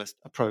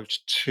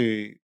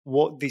to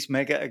what these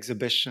mega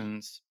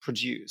exhibitions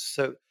produce.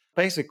 So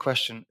basic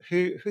question,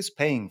 who's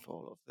paying for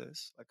all of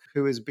this? Like,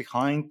 who is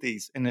behind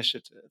these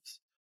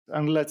initiatives?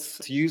 And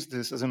let's use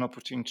this as an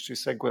opportunity to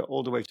segue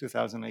all the way to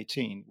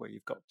 2018, where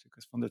you've got to,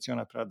 because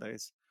Fondazione Prada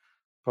is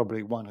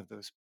probably one of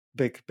those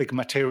big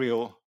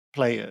material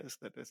players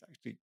that is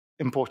actually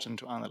important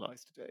to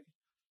analyze today.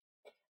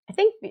 I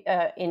think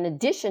in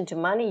addition to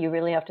money, you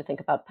really have to think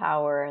about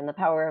power and the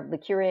power of the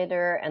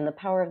curator, and the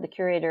power of the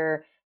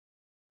curator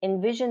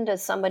envisioned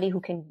as somebody who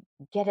can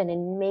get an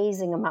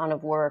amazing amount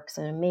of works,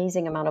 an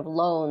amazing amount of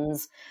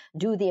loans,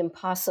 do the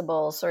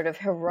impossible, sort of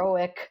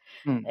heroic,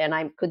 and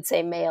I could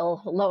say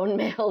lone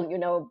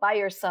mail, by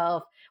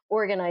yourself,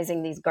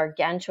 organizing these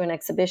gargantuan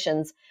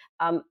exhibitions.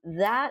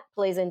 That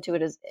plays into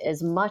it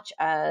as much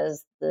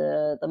as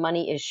the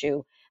money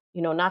issue.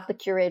 Not the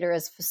curator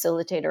as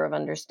facilitator of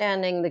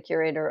understanding, the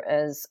curator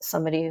as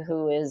somebody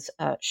who is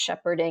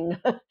shepherding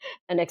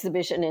an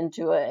exhibition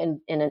into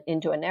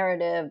a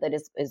narrative that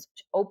is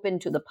open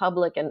to the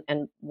public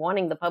and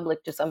wanting the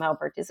public to somehow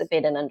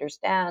participate and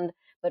understand,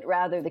 but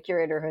rather the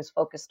curator who's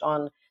focused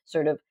on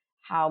sort of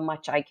how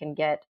much I can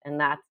get, and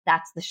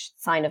that's the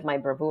sign of my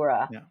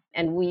bravura. Yeah.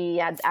 And we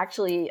had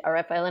actually,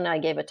 Raffaele and I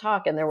gave a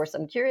talk, and there were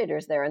some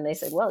curators there, and they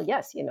said, well,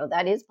 yes,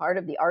 that is part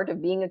of the art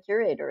of being a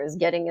curator, is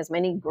getting as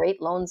many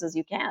great loans as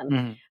you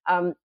can.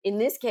 Mm-hmm. In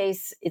this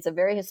case, it's a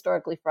very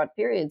historically fraught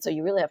period, so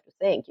you really have to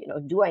think,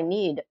 do I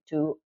need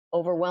to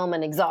overwhelm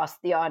and exhaust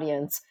the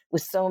audience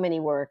with so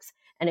many works?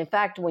 And in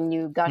fact, when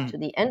you got to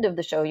the end of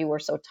the show, you were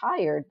so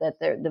tired that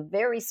the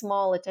very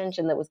small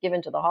attention that was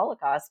given to the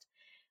Holocaust,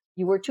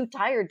 you were too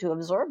tired to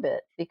absorb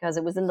it because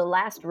it was in the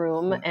last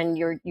room and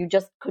you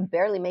just could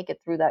barely make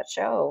it through that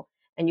show.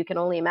 And you can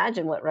only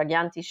imagine what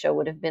Ragianti's show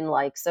would have been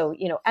like. So,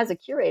 as a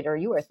curator,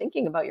 you are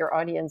thinking about your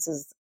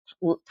audience's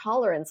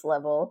tolerance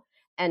level.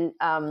 And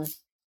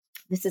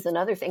this is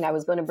another thing I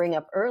was going to bring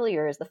up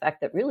earlier, is the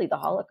fact that really the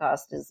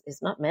Holocaust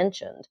is not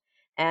mentioned.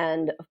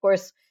 And of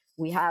course,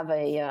 we have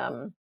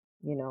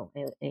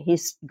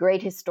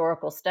great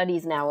historical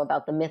studies now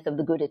about the myth of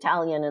the good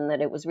Italian, and that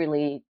it was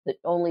really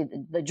only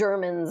the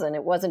Germans, and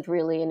it wasn't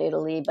really in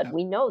Italy. But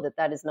we know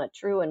that is not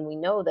true, and we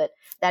know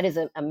that is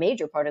a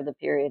major part of the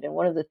period. And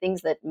one of the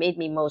things that made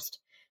me most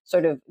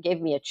sort of gave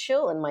me a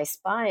chill in my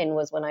spine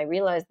was when I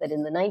realized that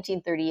in the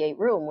 1938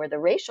 room, where the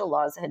racial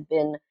laws had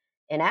been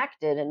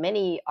enacted and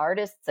many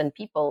artists and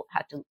people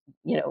had to,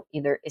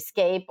 either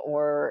escape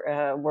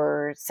or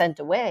were sent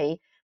away,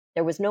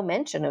 there was no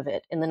mention of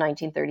it in the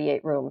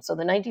 1938 room. So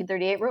the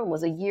 1938 room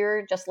was a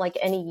year just like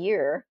any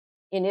year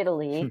in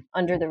Italy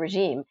under the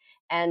regime.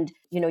 And,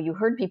 you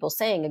heard people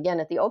saying again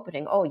at the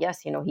opening, oh,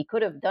 yes, he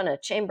could have done a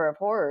chamber of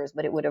horrors,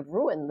 but it would have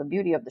ruined the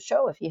beauty of the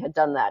show if he had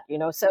done that,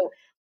 So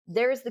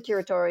there's the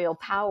curatorial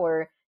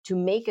power to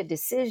make a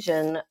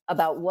decision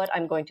about what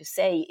I'm going to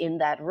say in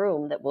that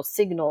room that will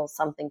signal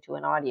something to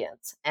an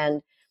audience.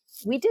 And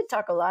we did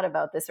talk a lot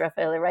about this,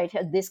 Raffaele, right?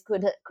 Could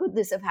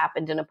this have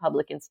happened in a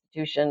public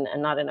institution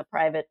and not in a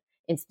private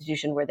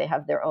institution where they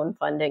have their own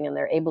funding and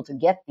they're able to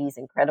get these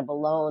incredible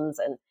loans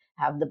and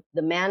have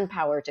the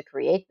manpower to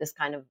create this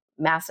kind of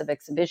massive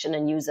exhibition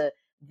and use a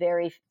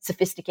very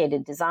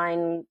sophisticated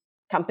design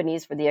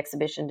companies for the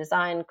exhibition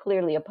design?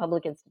 Clearly, a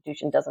public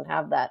institution doesn't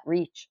have that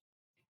reach.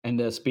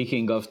 And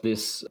speaking of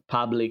this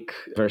public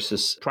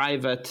versus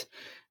private,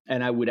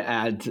 and I would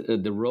add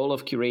the role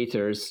of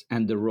curators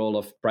and the role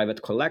of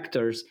private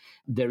collectors,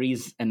 there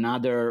is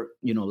another,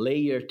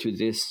 layer to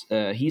this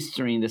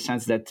history, in the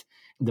sense that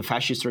the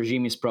fascist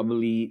regime is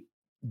probably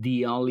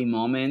the only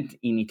moment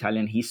in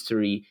Italian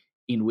history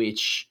in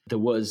which there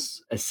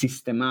was a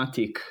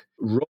systematic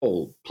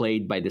role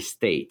played by the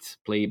state,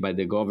 played by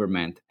the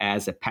government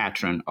as a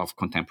patron of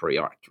contemporary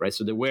art, right?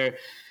 So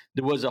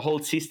there was a whole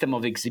system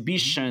of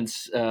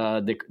exhibitions.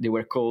 They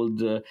were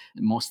called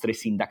Mostre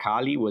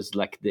Sindacali, was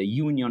like the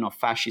union of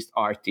fascist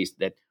artists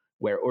that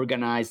were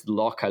organized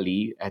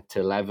locally at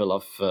the level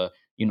of,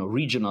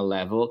 regional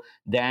level.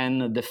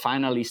 Then the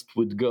finalists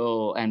would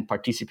go and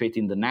participate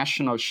in the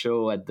national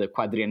show at the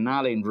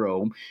Quadriennale in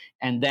Rome.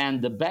 And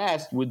then the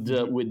best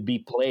would be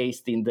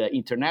placed in the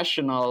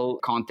international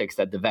context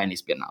at the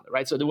Venice Biennale,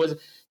 right? So there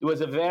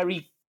was a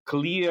very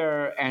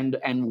clear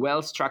and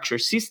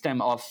well-structured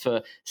system of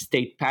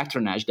state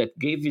patronage that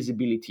gave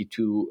visibility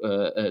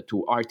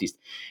to artists.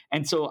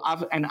 And so,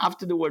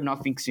 after the war,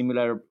 nothing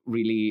similar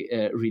really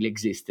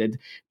existed.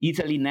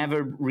 Italy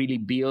never really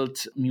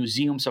built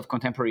museums of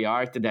contemporary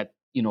art that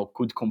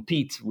could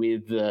compete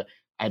with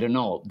I don't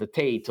know, the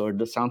Tate or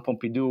the Centre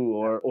Pompidou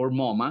or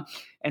MoMA.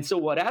 And so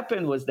what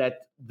happened was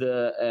that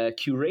the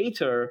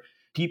curator,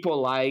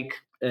 people like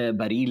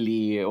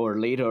Barilli or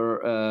later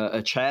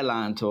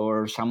Celant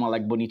or someone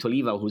like Bonito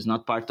Oliva, who's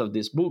not part of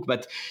this book,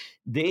 but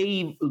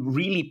they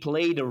really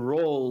played a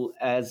role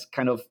as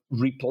kind of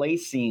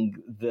replacing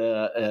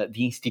the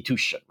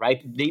institution,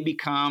 right? They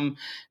become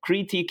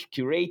critic,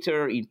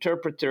 curator,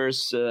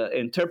 interpreters,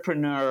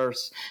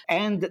 entrepreneurs,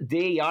 and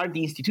they are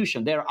the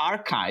institution. Their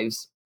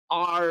archives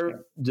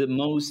are the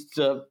most,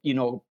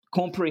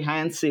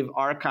 comprehensive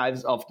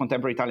archives of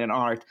contemporary Italian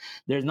art.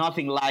 There's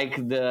nothing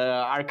like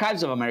the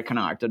archives of American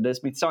art or the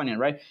Smithsonian,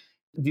 right?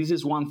 This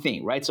is one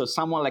thing, right? So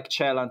someone like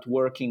Celant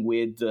working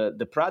with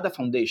the Prada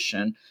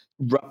Foundation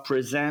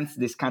represents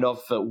this kind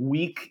of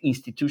weak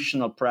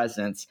institutional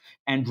presence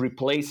and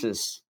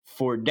replaces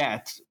for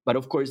that. But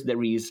of course,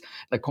 there is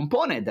a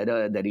component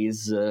that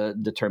is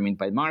determined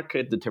by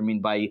market,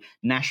 determined by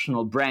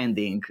national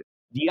branding.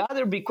 The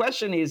other big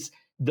question is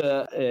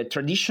the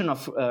tradition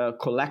of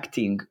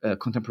collecting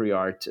contemporary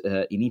art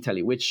in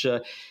Italy, which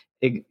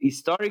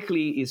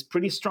historically is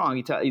pretty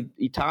strong.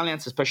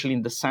 Italians, especially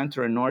in the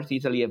center and north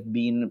Italy, have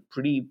been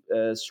pretty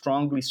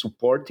strongly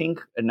supporting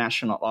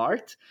national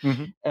art.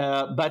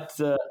 Mm-hmm. But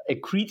a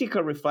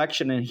critical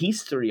reflection and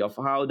history of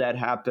how that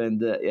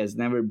happened has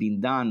never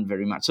been done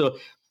very much. So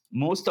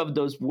most of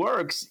those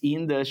works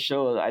in the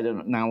show, I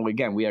don't know, now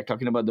again, we are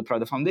talking about the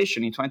Prada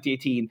Foundation in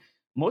 2018.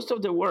 Most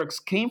of the works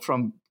came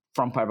from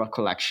private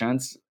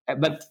collections.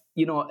 But,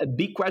 a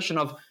big question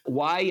of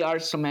why are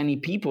so many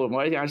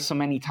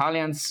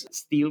Italians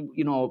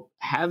still,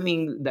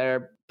 having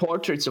their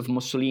portraits of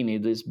Mussolini,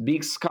 these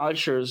big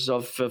sculptures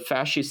of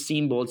fascist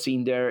symbols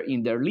in their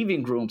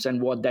living rooms, and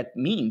what that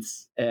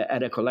means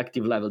at a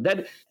collective level.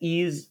 That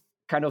is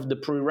kind of the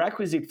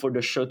prerequisite for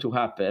the show to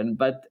happen,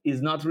 but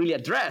is not really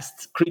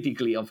addressed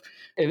critically. Of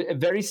a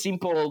very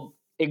simple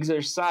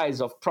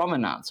exercise of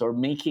provenance or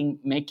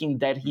making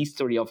that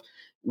history of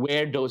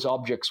where those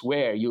objects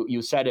were.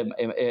 You said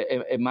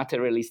a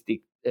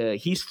materialistic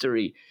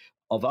history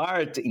of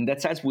art in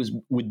that sense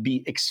would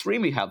be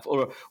extremely helpful,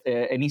 or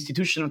an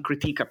institutional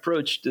critique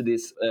approach to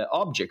this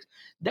object.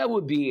 That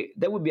would be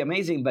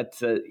amazing, but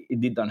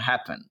it did not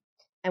happen.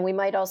 And we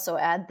might also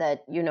add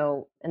that,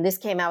 and this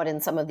came out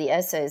in some of the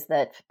essays,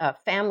 that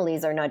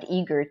families are not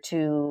eager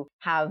to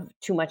have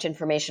too much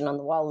information on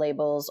the wall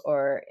labels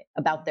or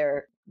about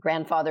their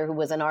grandfather who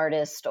was an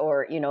artist,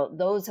 or,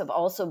 those have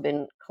also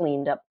been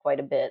cleaned up quite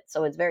a bit.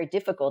 So it's very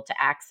difficult to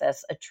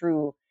access a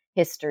true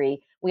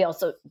history. We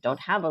also don't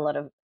have a lot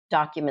of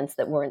documents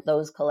that weren't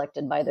those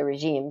collected by the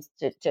regimes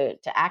to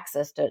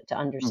access, to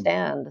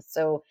understand. Mm-hmm.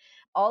 So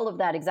all of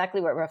that,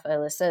 exactly what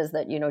Raffaele says,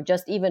 that,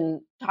 just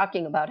even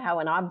talking about how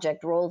an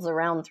object rolls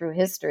around through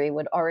history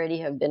would already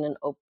have been an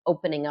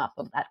opening up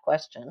of that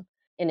question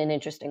in an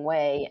interesting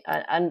way.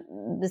 And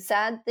the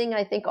sad thing,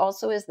 I think,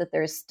 also is that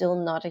there's still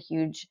not a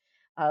huge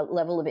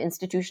level of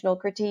institutional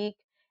critique,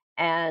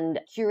 and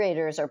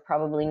curators are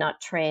probably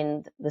not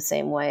trained the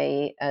same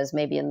way as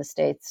maybe in the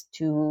States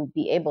to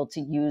be able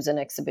to use an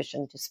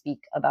exhibition to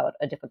speak about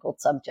a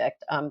difficult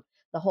subject.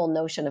 The whole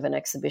notion of an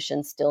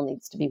exhibition still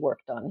needs to be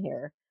worked on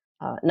here.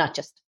 Not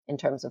just in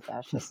terms of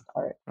fascist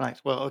art. Right.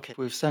 Well, okay.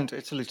 We've sent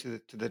Italy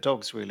to the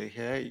dogs, really,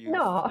 here.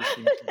 No,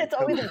 it's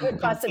always a good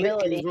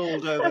possibility.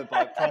 Ruled over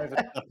by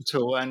private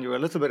capital, and you're a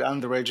little bit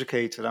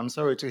undereducated. I'm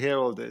sorry to hear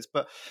all this.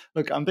 But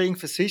look, I'm being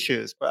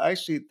facetious, but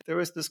actually there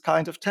is this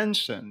kind of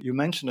tension. You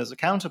mentioned as a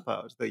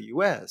counterpart the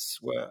US,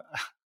 where...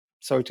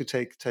 Sorry to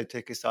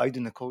take a side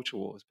in the culture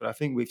wars, but I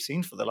think we've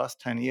seen for the last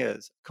 10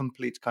 years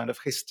complete kind of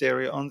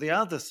hysteria on the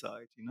other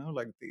side.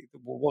 Like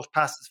what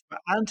passes for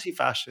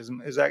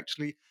anti-fascism is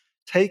actually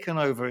taken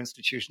over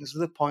institutions to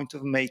the point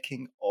of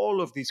making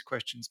all of these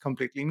questions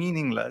completely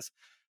meaningless.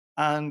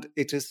 And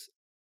it is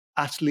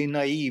utterly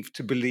naive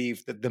to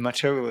believe that the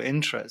material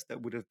interest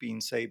that would have been,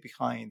 say,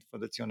 behind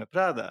Fondazione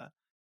Prada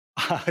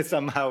are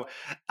somehow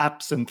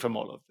absent from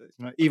all of this.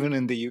 Even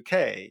in the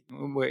UK,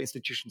 where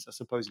institutions are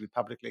supposedly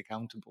publicly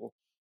accountable,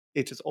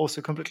 it is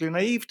also completely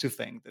naive to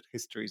think that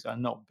histories are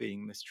not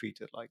being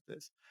mistreated like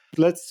this.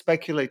 Let's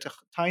speculate a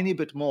tiny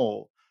bit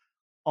more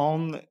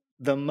on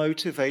the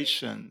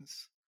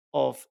motivations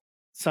of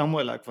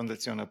somewhere like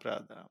Fondazione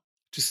Prada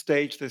to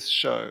stage this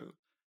show.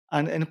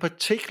 And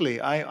particularly,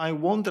 I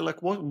wonder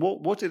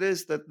what it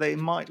is that they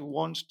might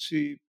want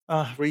to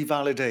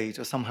revalidate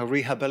or somehow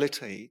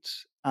rehabilitate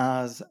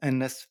as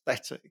an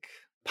aesthetic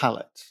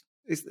palette.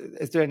 Is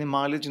there any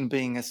mileage in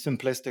being as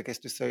simplistic as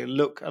to say,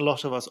 look, a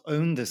lot of us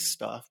own this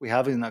stuff, we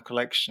have it in our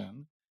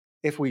collection.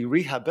 If we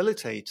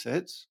rehabilitate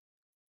it,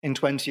 in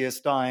 20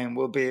 years' time,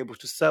 we'll be able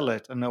to sell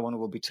it and no one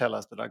will tell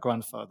us that our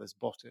grandfathers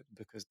bought it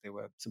because they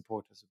were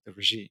supporters of the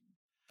regime.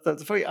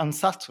 That's very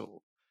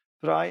unsubtle.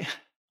 But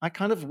I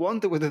kind of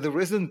wonder whether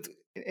there isn't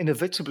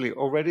inevitably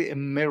already a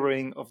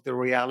mirroring of the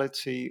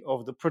reality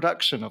of the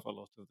production of a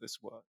lot of this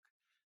work.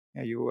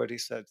 You already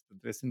said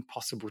that it's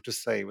impossible to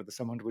say whether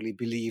someone really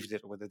believed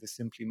it or whether they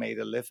simply made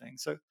a living.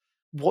 So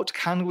what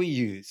can we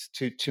use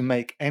to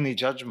make any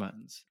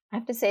judgments? I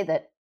have to say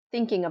that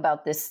thinking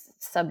about this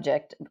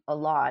subject a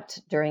lot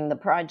during the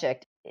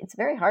project, it's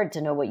very hard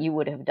to know what you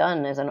would have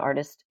done as an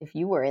artist if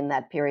you were in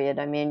that period.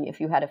 I mean, if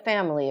you had a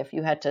family, if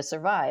you had to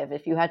survive,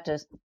 if you had to,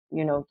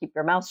 keep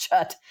your mouth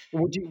shut,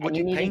 Would you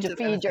you needed paint to it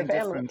feed your anything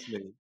family.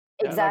 differently?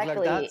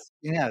 Exactly.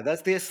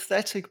 That's the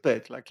aesthetic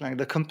bit. Like the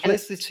And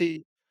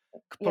complicity,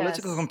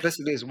 political yes,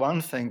 complicity is one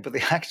thing, but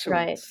the actual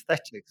right.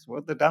 aesthetics,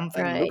 what the damn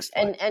thing Right. looks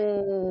like.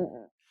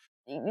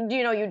 And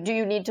do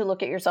you need to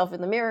look at yourself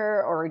in the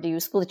mirror, or do you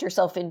split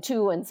yourself in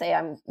two and say,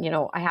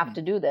 I have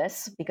to do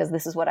this because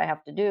this is what I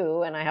have to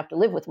do and I have to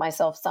live with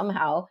myself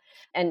somehow.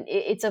 And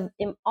it's a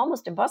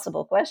almost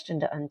impossible question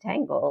to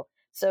untangle.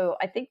 So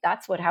I think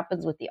that's what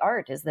happens with the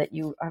art, is that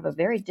you have a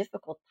very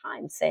difficult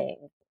time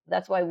saying.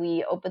 That's why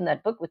we opened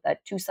that book with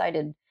that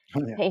two-sided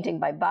painting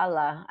by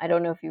Balla. I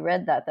don't know if you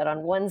read that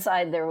on one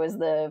side there was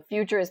the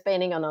futurist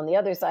painting, and on the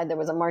other side there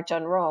was a March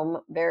on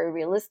Rome, very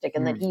realistic,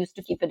 and that he used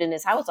to keep it in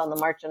his house on the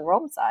March on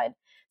Rome side.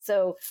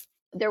 So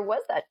there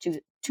was that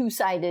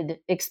two-sided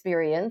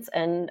experience,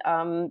 and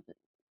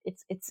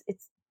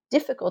it's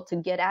difficult to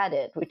get at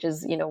it, which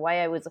is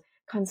why I was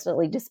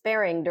constantly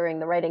despairing during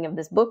the writing of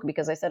this book,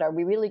 because I said, are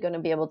we really going to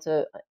be able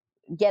to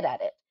get at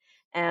it?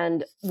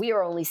 And we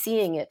are only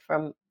seeing it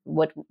from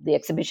what the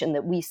exhibition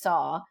that we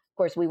saw. Of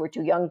course, we were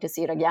too young to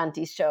see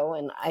Raganti's show,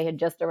 and I had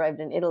just arrived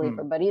in Italy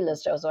for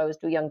Barilla's show, so I was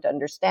too young to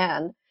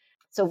understand.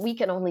 So we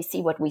can only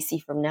see what we see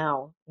from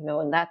now,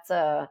 and that's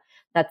a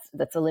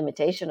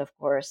limitation, of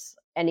course.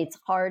 And it's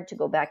hard to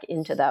go back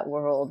into that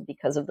world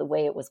because of the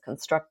way it was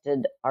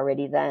constructed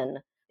already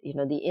then.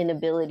 The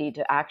inability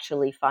to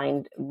actually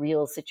find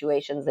real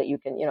situations that you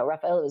can,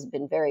 Raffaele has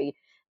been very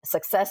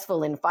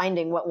successful in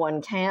finding what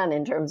one can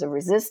in terms of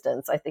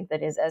resistance. I think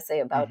that his essay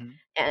about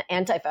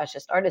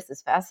anti-fascist artists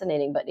is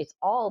fascinating, but it's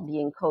all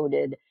being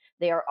coded.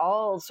 They are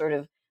all sort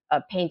of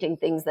painting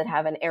things that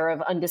have an air of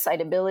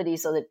undecidability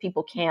so that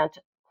people can't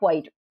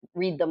quite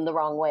read them the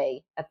wrong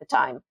way at the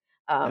time.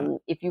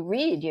 If you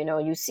read,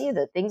 you see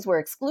that things were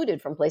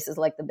excluded from places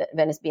like the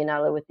Venice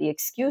Biennale with the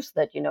excuse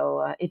that,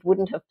 it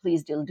wouldn't have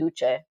pleased Il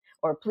Duce,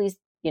 or please,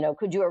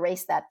 could you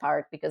erase that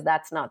part because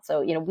that's not so,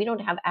 we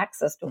don't have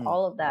access to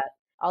all of that,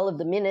 all of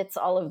the minutes,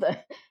 all of the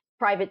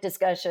private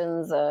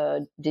discussions.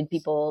 Did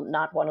people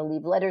not want to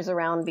leave letters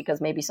around because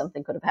maybe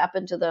something could have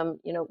happened to them?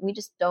 We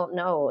just don't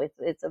know.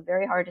 It's a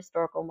very hard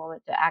historical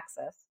moment to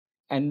access.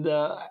 And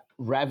the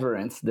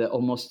reverence, the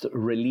almost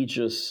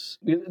religious,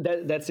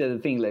 that's the other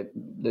thing that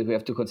we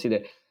have to consider.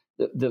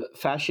 The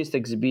fascist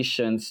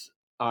exhibitions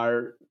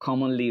are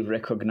commonly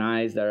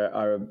recognized,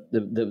 are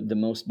the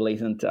most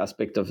blatant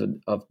aspect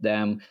of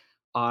them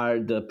are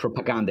the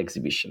propaganda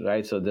exhibition,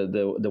 right? So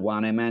the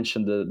one I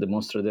mentioned, the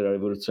Mostra della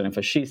Rivoluzione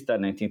Fascista,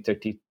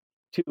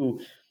 1932,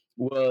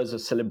 was a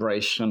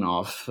celebration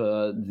of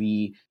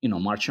the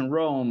March on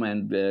Rome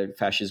and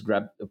fascist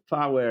grab of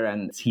power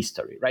and its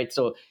history, right?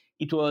 So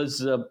it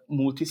was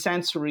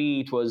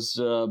multisensory, it was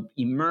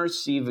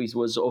immersive, it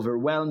was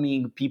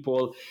overwhelming.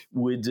 People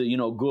would,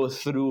 go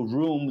through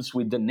rooms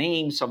with the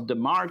names of the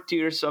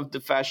martyrs of the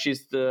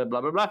fascist, blah,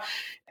 blah, blah.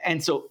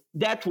 And so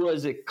that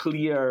was a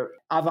clear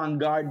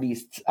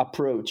avant-gardist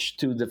approach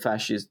to the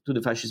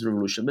fascist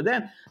revolution. But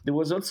then there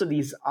was also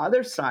this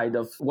other side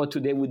of what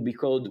today would be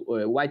called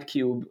white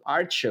cube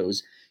art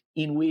shows,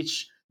 in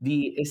which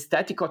the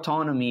aesthetic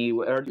autonomy,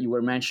 where you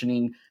were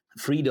mentioning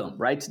freedom,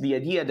 right? The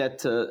idea that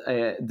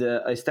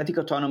the aesthetic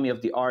autonomy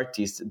of the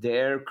artist,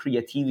 their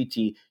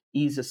creativity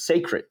is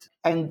sacred.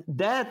 And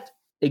that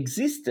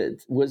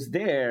existed, was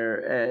there.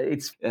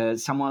 It's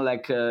someone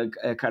like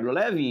Carlo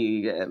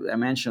Levi, I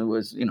mentioned,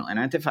 was, an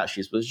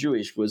anti-fascist, was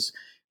Jewish,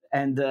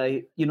 and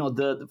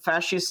the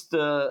fascist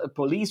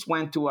police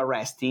went to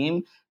arrest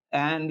him.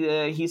 And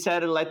he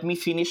said, let me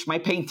finish my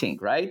painting,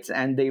 right?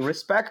 And they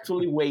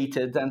respectfully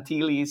waited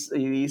until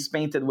his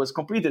painting was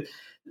completed.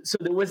 So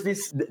there was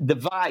this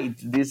divide,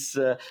 this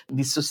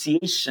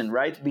dissociation,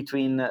 right,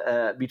 between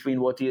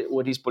what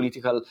is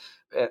political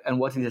and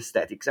what is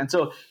aesthetics. And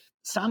so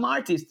some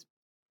artists,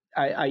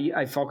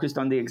 I focused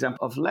on the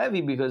example of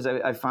Levi because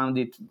I found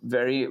it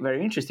very,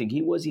 very interesting.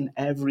 He was in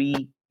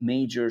every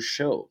major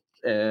show.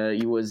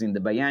 He was in the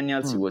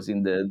biennials, he was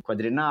in the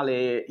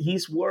quadriennale.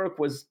 His work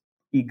was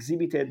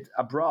exhibited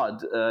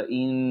abroad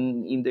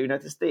in the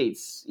United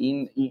States,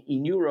 in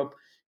Europe,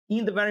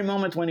 in the very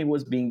moment when he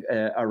was being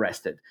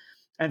arrested.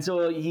 And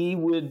so he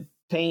would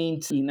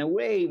paint in a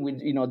way with,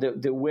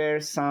 there were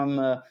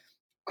some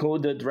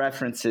coded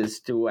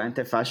references to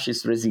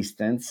anti-fascist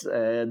resistance.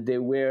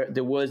 There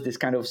was this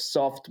kind of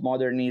soft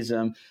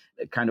modernism,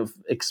 kind of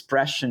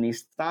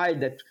expressionist style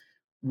that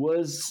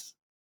was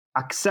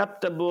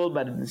acceptable,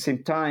 but at the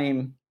same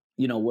time,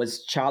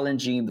 was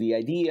challenging the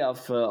idea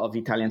of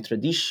Italian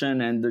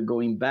tradition and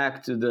going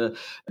back to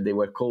they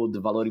were called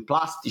the valori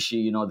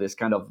plastici, this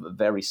kind of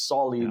very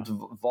solid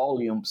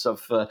volumes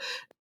of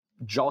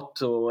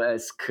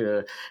Giotto-esque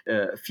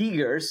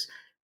figures,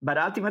 but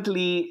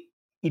ultimately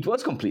it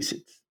was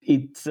complicit.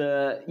 It's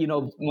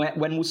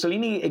when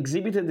Mussolini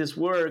exhibited this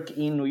work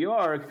in New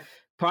York,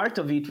 part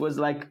of it was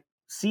like,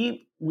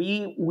 see,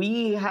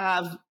 we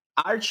have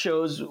art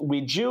shows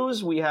with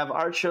Jews, we have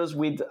art shows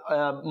with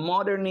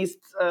modernist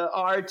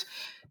art.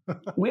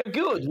 We are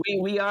good.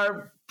 We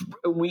are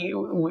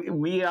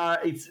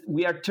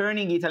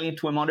turning Italy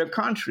into a modern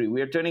country.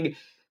 We are turning.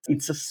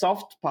 It's a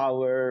soft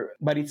power,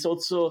 but it's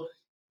also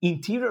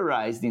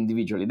interiorized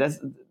individually. That's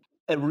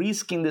a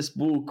risk in this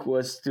book,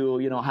 was to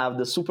have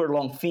the super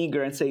long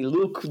finger and say,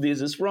 look,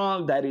 this is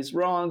wrong, that is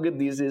wrong,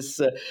 this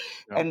is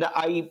and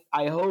I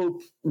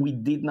hope we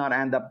did not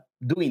end up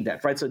doing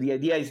that, right? So the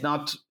idea is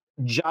not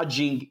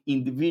judging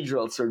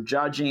individuals or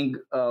judging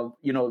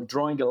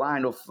drawing a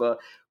line of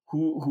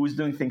who's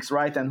doing things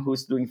right and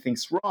who's doing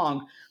things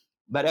wrong,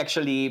 but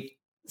actually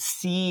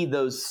see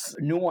those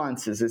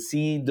nuances and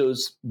see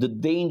the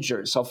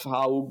dangers of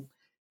how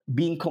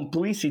being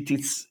complicit,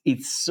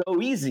 it's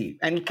so easy,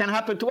 and it can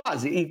happen to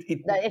us.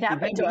 It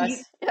happened to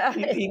us.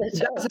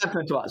 It does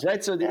happen to us,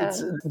 right? So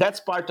that's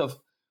part of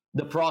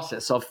the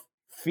process of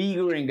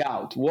figuring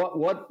out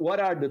what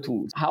are the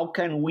tools. How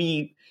can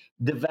we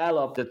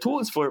develop the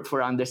tools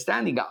for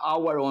understanding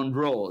our own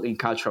role in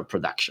cultural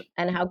production?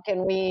 And how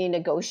can we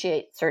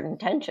negotiate certain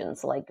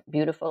tensions, like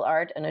beautiful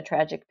art and a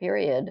tragic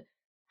period?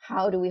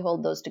 How do we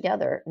hold those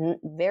together?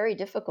 Very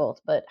difficult,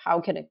 but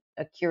how can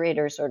a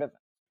curator sort of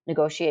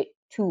negotiate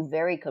two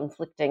very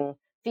conflicting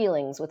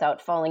feelings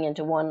without falling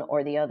into one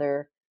or the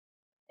other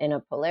in a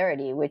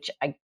polarity,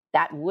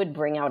 that would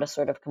bring out a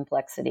sort of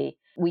complexity.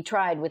 We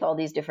tried with all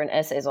these different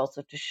essays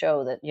also to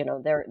show that,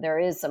 there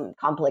is some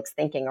complex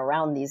thinking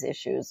around these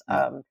issues.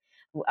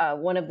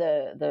 One of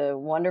the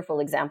wonderful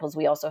examples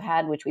we also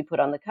had, which we put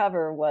on the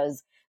cover,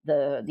 was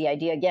the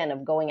idea, again,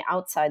 of going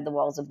outside the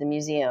walls of the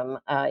museum,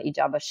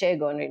 Ijaba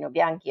Shego and Rino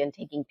Bianchi, and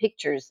taking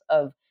pictures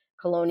of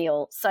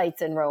colonial sites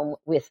in Rome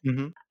with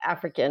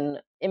African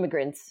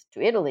immigrants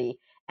to Italy,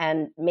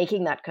 and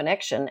making that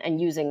connection and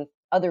using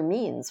other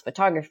means,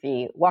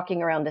 photography,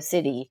 walking around the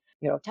city,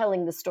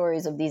 telling the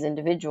stories of these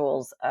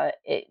individuals.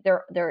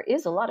 There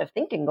is a lot of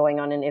thinking going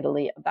on in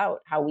Italy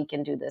about how we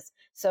can do this.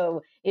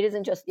 So it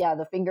isn't just,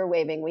 the finger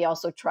waving. We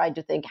also tried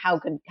to think, how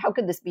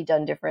could this be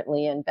done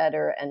differently and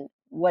better? And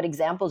what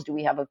examples do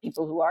we have of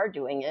people who are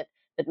doing it,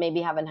 but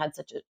maybe haven't had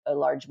such a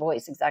large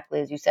voice,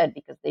 exactly as you said,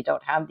 because they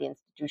don't have the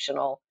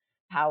institutional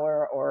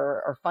power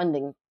or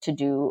funding to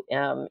do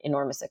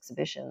enormous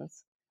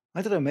exhibitions.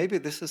 I don't know, maybe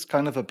this is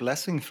kind of a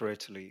blessing for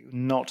Italy,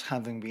 not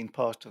having been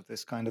part of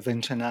this kind of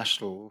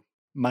international,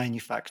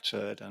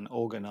 manufactured and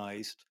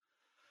organized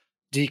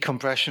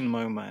decompression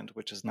moment,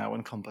 which has now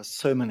encompassed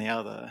so many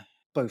other,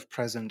 both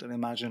present and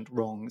imagined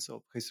wrongs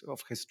of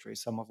history,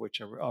 some of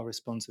which are our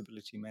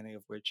responsibility, many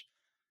of which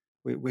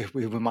we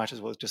might as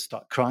well just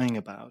start crying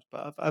about.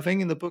 But I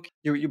think in the book,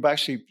 you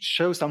actually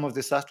show some of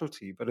this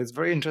subtlety, but it's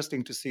very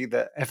interesting to see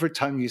that every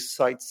time you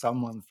cite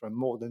someone from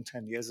more than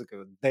 10 years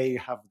ago, they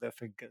have their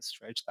fingers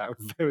stretched out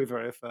very,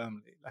 very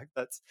firmly. Like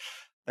that's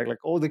like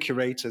all the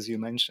curators you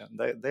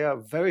mentioned, they are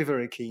very,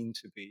 very keen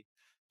to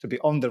be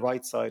on the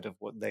right side of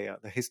what they are,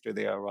 the history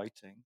they are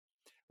writing.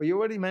 But you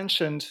already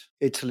mentioned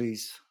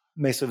Italy's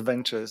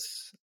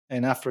misadventures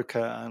in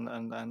Africa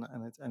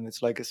and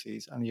its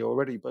legacies, and you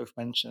already both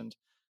mentioned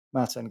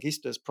Matt and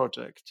Gista's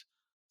project.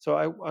 So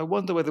I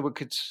wonder whether we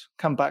could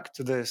come back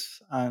to this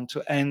and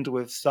to end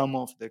with some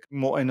of the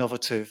more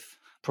innovative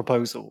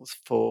proposals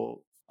for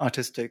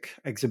artistic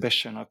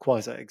exhibition or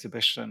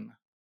quasi-exhibition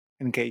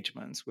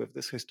engagements with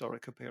this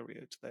historical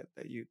period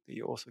that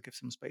you also give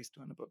some space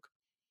to in the book.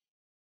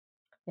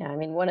 Yeah, I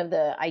mean, one of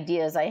the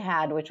ideas I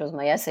had, which was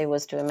my essay,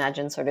 was to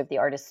imagine sort of the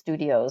artist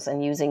studios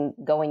and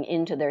going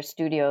into their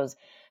studios,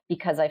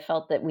 because I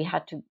felt that we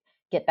had to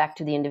get back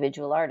to the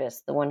individual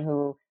artist, the one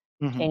who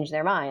changed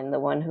their mind, the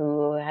one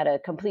who had a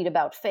complete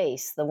about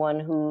face, the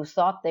one who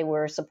thought they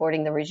were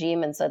supporting the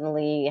regime and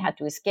suddenly had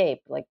to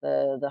escape, like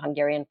the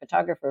Hungarian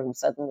photographer who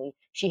suddenly,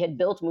 she had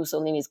built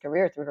Mussolini's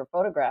career through her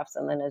photographs,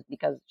 and then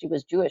because she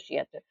was Jewish, she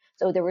had to.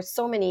 So there were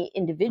so many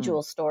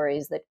individual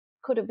stories that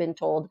could have been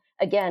told,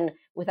 again,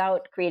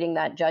 without creating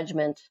that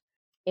judgment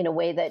in a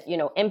way that,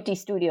 empty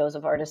studios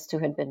of artists who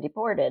had been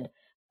deported.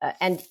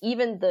 And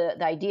even the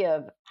idea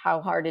of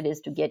how hard it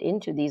is to get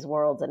into these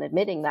worlds and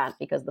admitting that,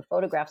 because the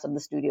photographs of the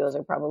studios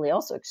are probably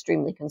also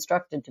extremely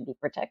constructed to be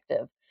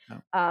protective.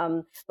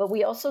 Oh. But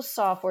we also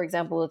saw, for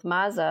example, with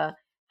Maza,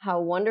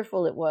 how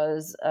wonderful it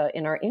was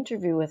in our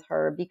interview with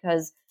her,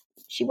 because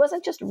she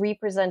wasn't just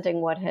representing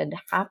what had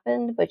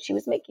happened, but she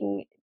was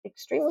making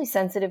extremely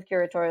sensitive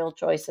curatorial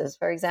choices.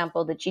 For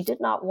example, that she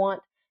did not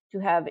want to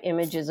have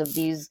images of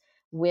these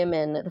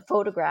women, the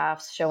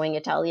photographs showing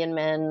Italian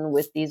men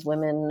with these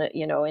women,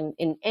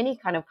 in any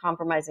kind of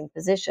compromising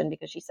position,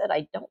 because she said,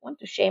 I don't want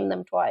to shame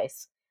them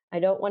twice. I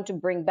don't want to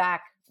bring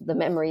back the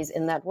memories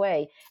in that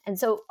way. And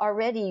so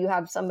already you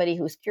have somebody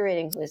who's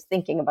curating, who is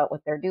thinking about what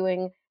they're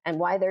doing and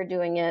why they're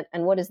doing it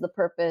and what is the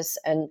purpose,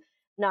 and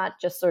not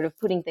just sort of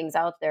putting things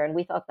out there. And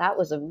we thought that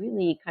was a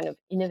really kind of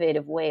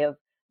innovative way of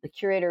the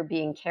curator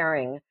being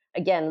caring.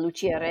 Again,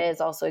 Lucia Re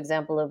is also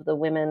example of the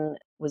women,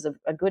 was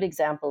a good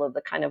example of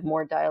the kind of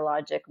more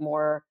dialogic,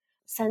 more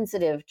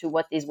sensitive to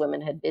what these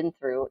women had been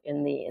through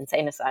in the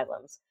insane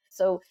asylums.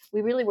 So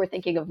we really were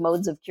thinking of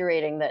modes of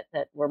curating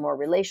that were more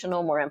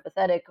relational, more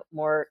empathetic,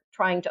 more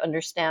trying to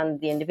understand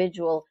the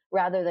individual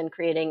rather than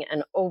creating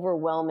an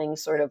overwhelming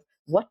sort of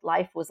what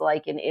life was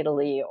like in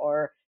Italy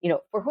or,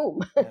 for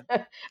whom.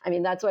 Yeah. I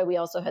mean, that's why we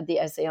also had the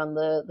essay on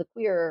the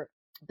queer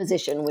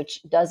position,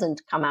 which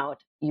doesn't come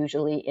out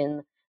usually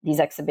in these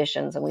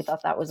exhibitions. And we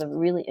thought that was a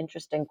really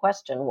interesting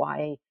question.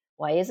 Why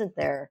isn't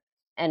there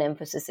an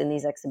emphasis in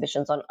these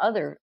exhibitions on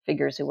other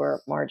figures who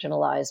were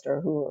marginalized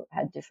or who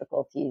had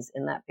difficulties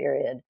in that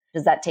period?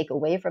 Does that take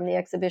away from the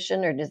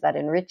exhibition or does that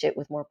enrich it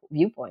with more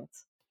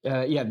viewpoints?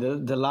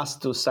 The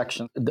last two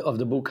sections of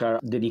the book are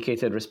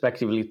dedicated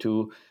respectively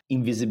to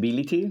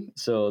invisibility.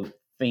 So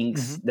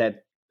things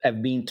that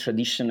have been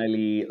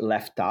traditionally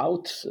left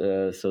out.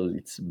 So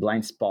it's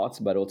blind spots,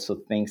 but also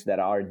things that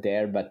are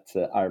there, but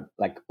are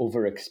like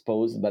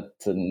overexposed, but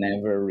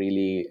never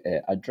really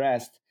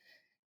addressed.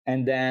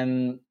 And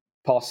then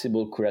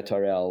possible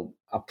curatorial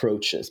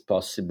approaches,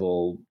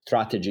 possible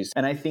strategies.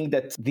 And I think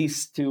that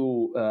these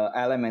two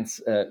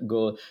elements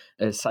go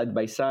side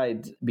by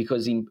side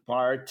because in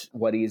part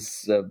what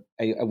is,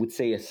 I would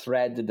say, a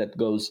thread that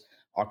goes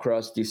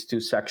across these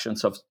two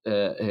sections of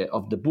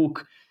the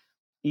book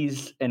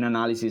is an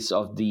analysis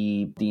of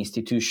the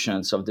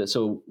institutions of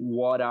so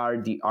what are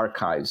the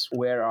archives?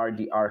 Where are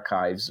the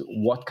archives?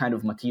 What kind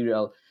of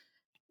material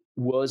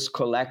was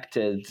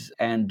collected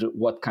and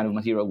what kind of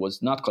material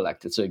was not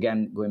collected. So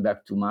again, going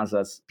back to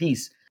Masa's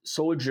piece,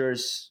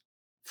 soldiers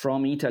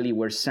from Italy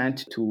were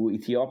sent to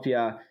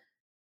Ethiopia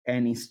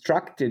and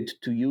instructed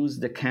to use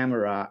the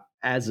camera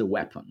as a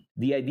weapon.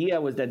 The idea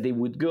was that they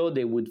would go,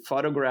 they would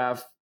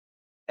photograph,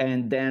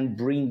 and then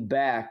bring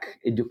back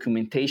a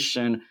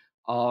documentation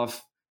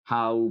of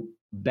how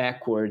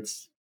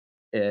backwards,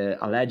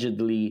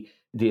 allegedly,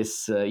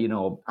 this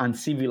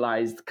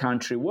uncivilized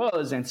country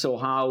was, and so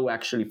how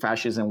actually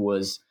fascism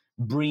was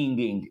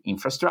bringing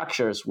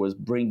infrastructures, was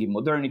bringing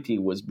modernity,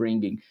 was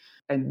bringing,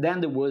 and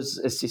then there was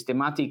a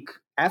systematic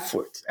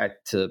effort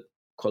at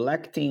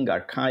collecting,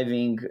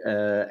 archiving,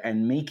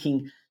 and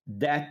making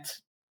that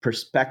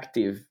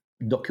perspective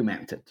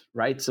documented,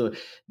 right? So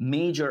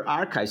major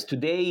archives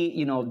today,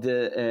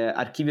 the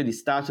Archivio di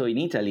Stato in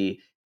Italy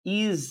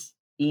is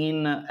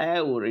in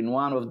Eur, in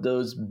one of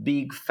those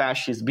big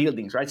fascist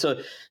buildings, right? So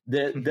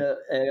the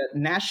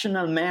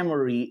national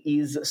memory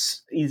is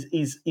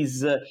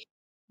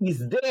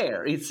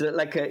there. It's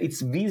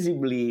it's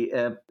visibly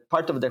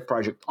part of the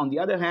project. On the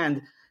other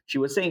hand, she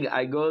was saying,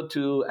 I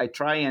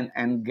try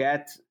and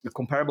get the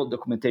comparable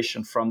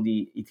documentation from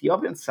the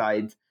Ethiopian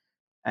side,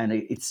 and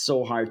it's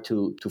so hard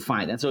to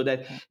find. And so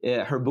that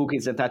her book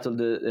is entitled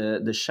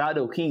The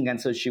Shadow King. And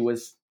so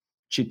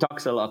she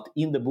talks a lot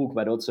in the book,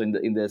 but also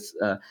in this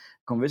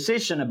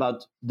conversation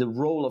about the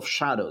role of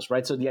shadows,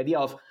 right? So the idea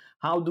of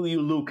how do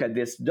you look at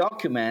these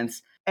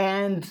documents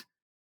and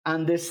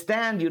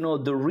understand,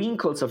 the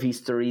wrinkles of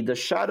history, the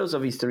shadows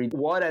of history,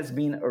 what has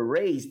been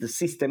erased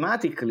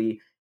systematically,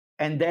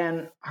 and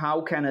then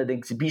how can an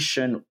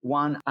exhibition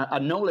a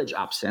knowledge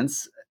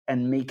absence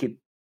and make it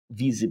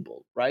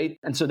visible, right?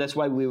 And so that's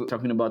why we were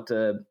talking about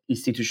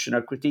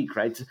institutional critique,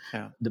 right?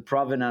 Yeah. The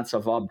provenance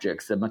of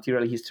objects, the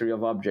material history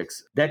of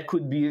objects, that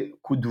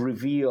could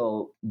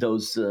reveal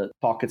those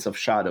pockets of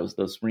shadows,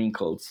 those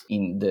wrinkles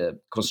in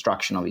the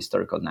construction of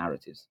historical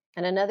narratives.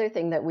 And another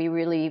thing that we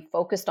really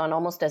focused on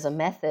almost as a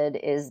method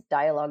is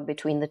dialogue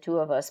between the two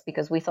of us,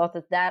 because we thought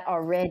that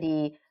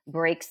already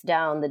breaks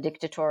down the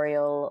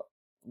dictatorial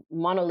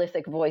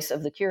monolithic voice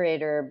of the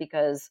curator,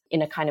 because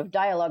in a kind of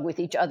dialogue with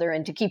each other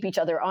and to keep each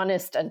other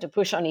honest and to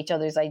push on each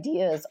other's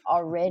ideas,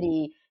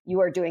 already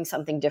you are doing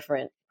something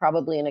different.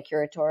 Probably in a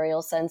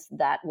curatorial sense,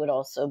 that would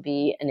also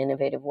be an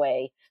innovative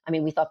way. I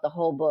mean, we thought the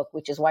whole book,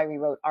 which is why we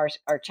wrote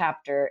our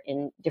chapter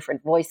in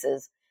different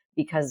voices,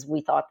 because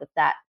we thought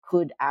that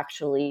could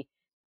actually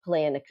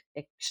play an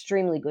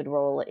extremely good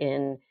role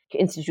in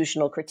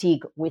institutional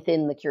critique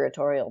within the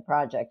curatorial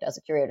project as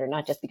a curator,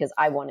 not just because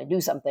I want to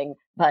do something,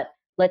 but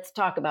let's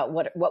talk about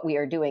what we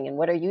are doing and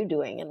what are you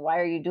doing and why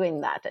are you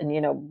doing that?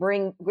 And,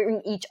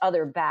 bring each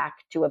other back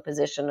to a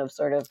position of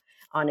sort of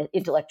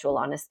intellectual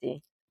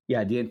honesty.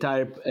 Yeah, the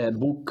entire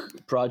book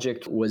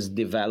project was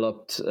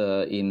developed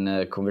in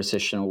a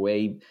conversational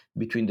way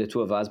between the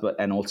two of us,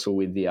 and also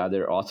with the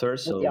other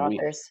authors. So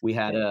we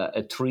had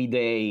a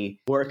 3-day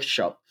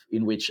workshop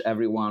in which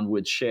everyone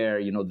would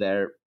share,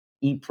 their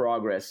in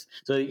progress.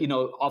 So,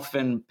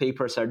 often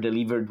papers are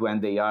delivered when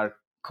they are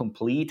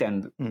complete,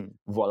 and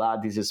voila,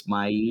 this is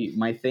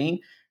my thing.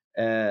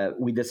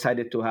 We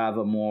decided to have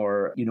a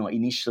more,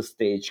 initial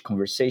stage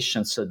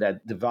conversation so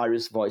that the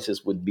various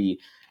voices would be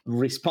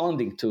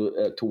responding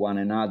to one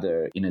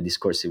another in a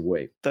discursive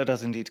way. That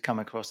does indeed come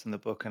across in the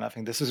book, and I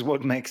think this is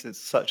what makes it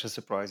such a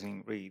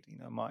surprising read.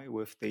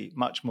 With the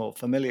much more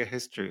familiar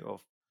history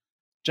of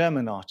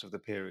German art of the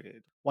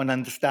period, one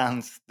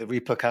understands the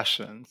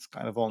repercussions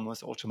kind of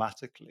almost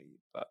automatically.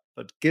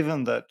 But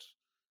given that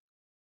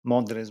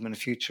modernism and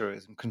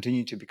futurism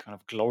continue to be kind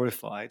of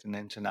glorified in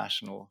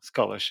international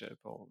scholarship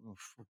or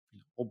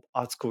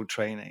art school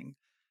training,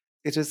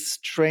 it is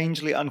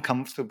strangely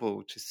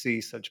uncomfortable to see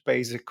such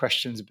basic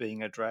questions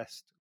being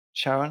addressed.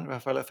 Sharon,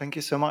 Raffaele, thank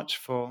you so much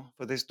for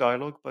this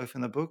dialogue, both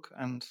in the book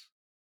and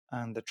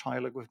the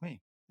trialogue with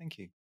me. Thank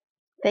you.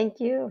 Thank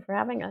you for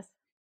having us.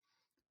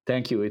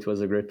 Thank you. It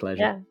was a great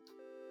pleasure. Yeah.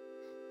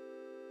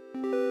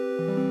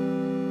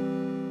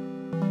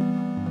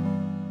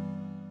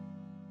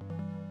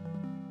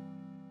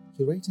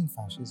 Curating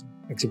Fascism,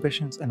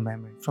 Exhibitions and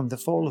Memory from the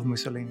Fall of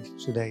Mussolini to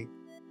Today,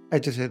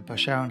 edited by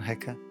Sharon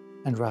Hecker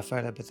and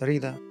Raffaele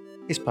Bedarida,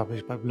 is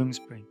published by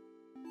Bloomsbury.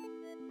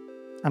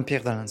 I'm Pierre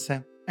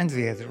Delancey, and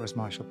the editor was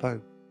Marshall Poe.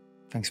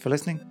 Thanks for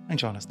listening, and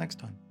join us next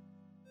time.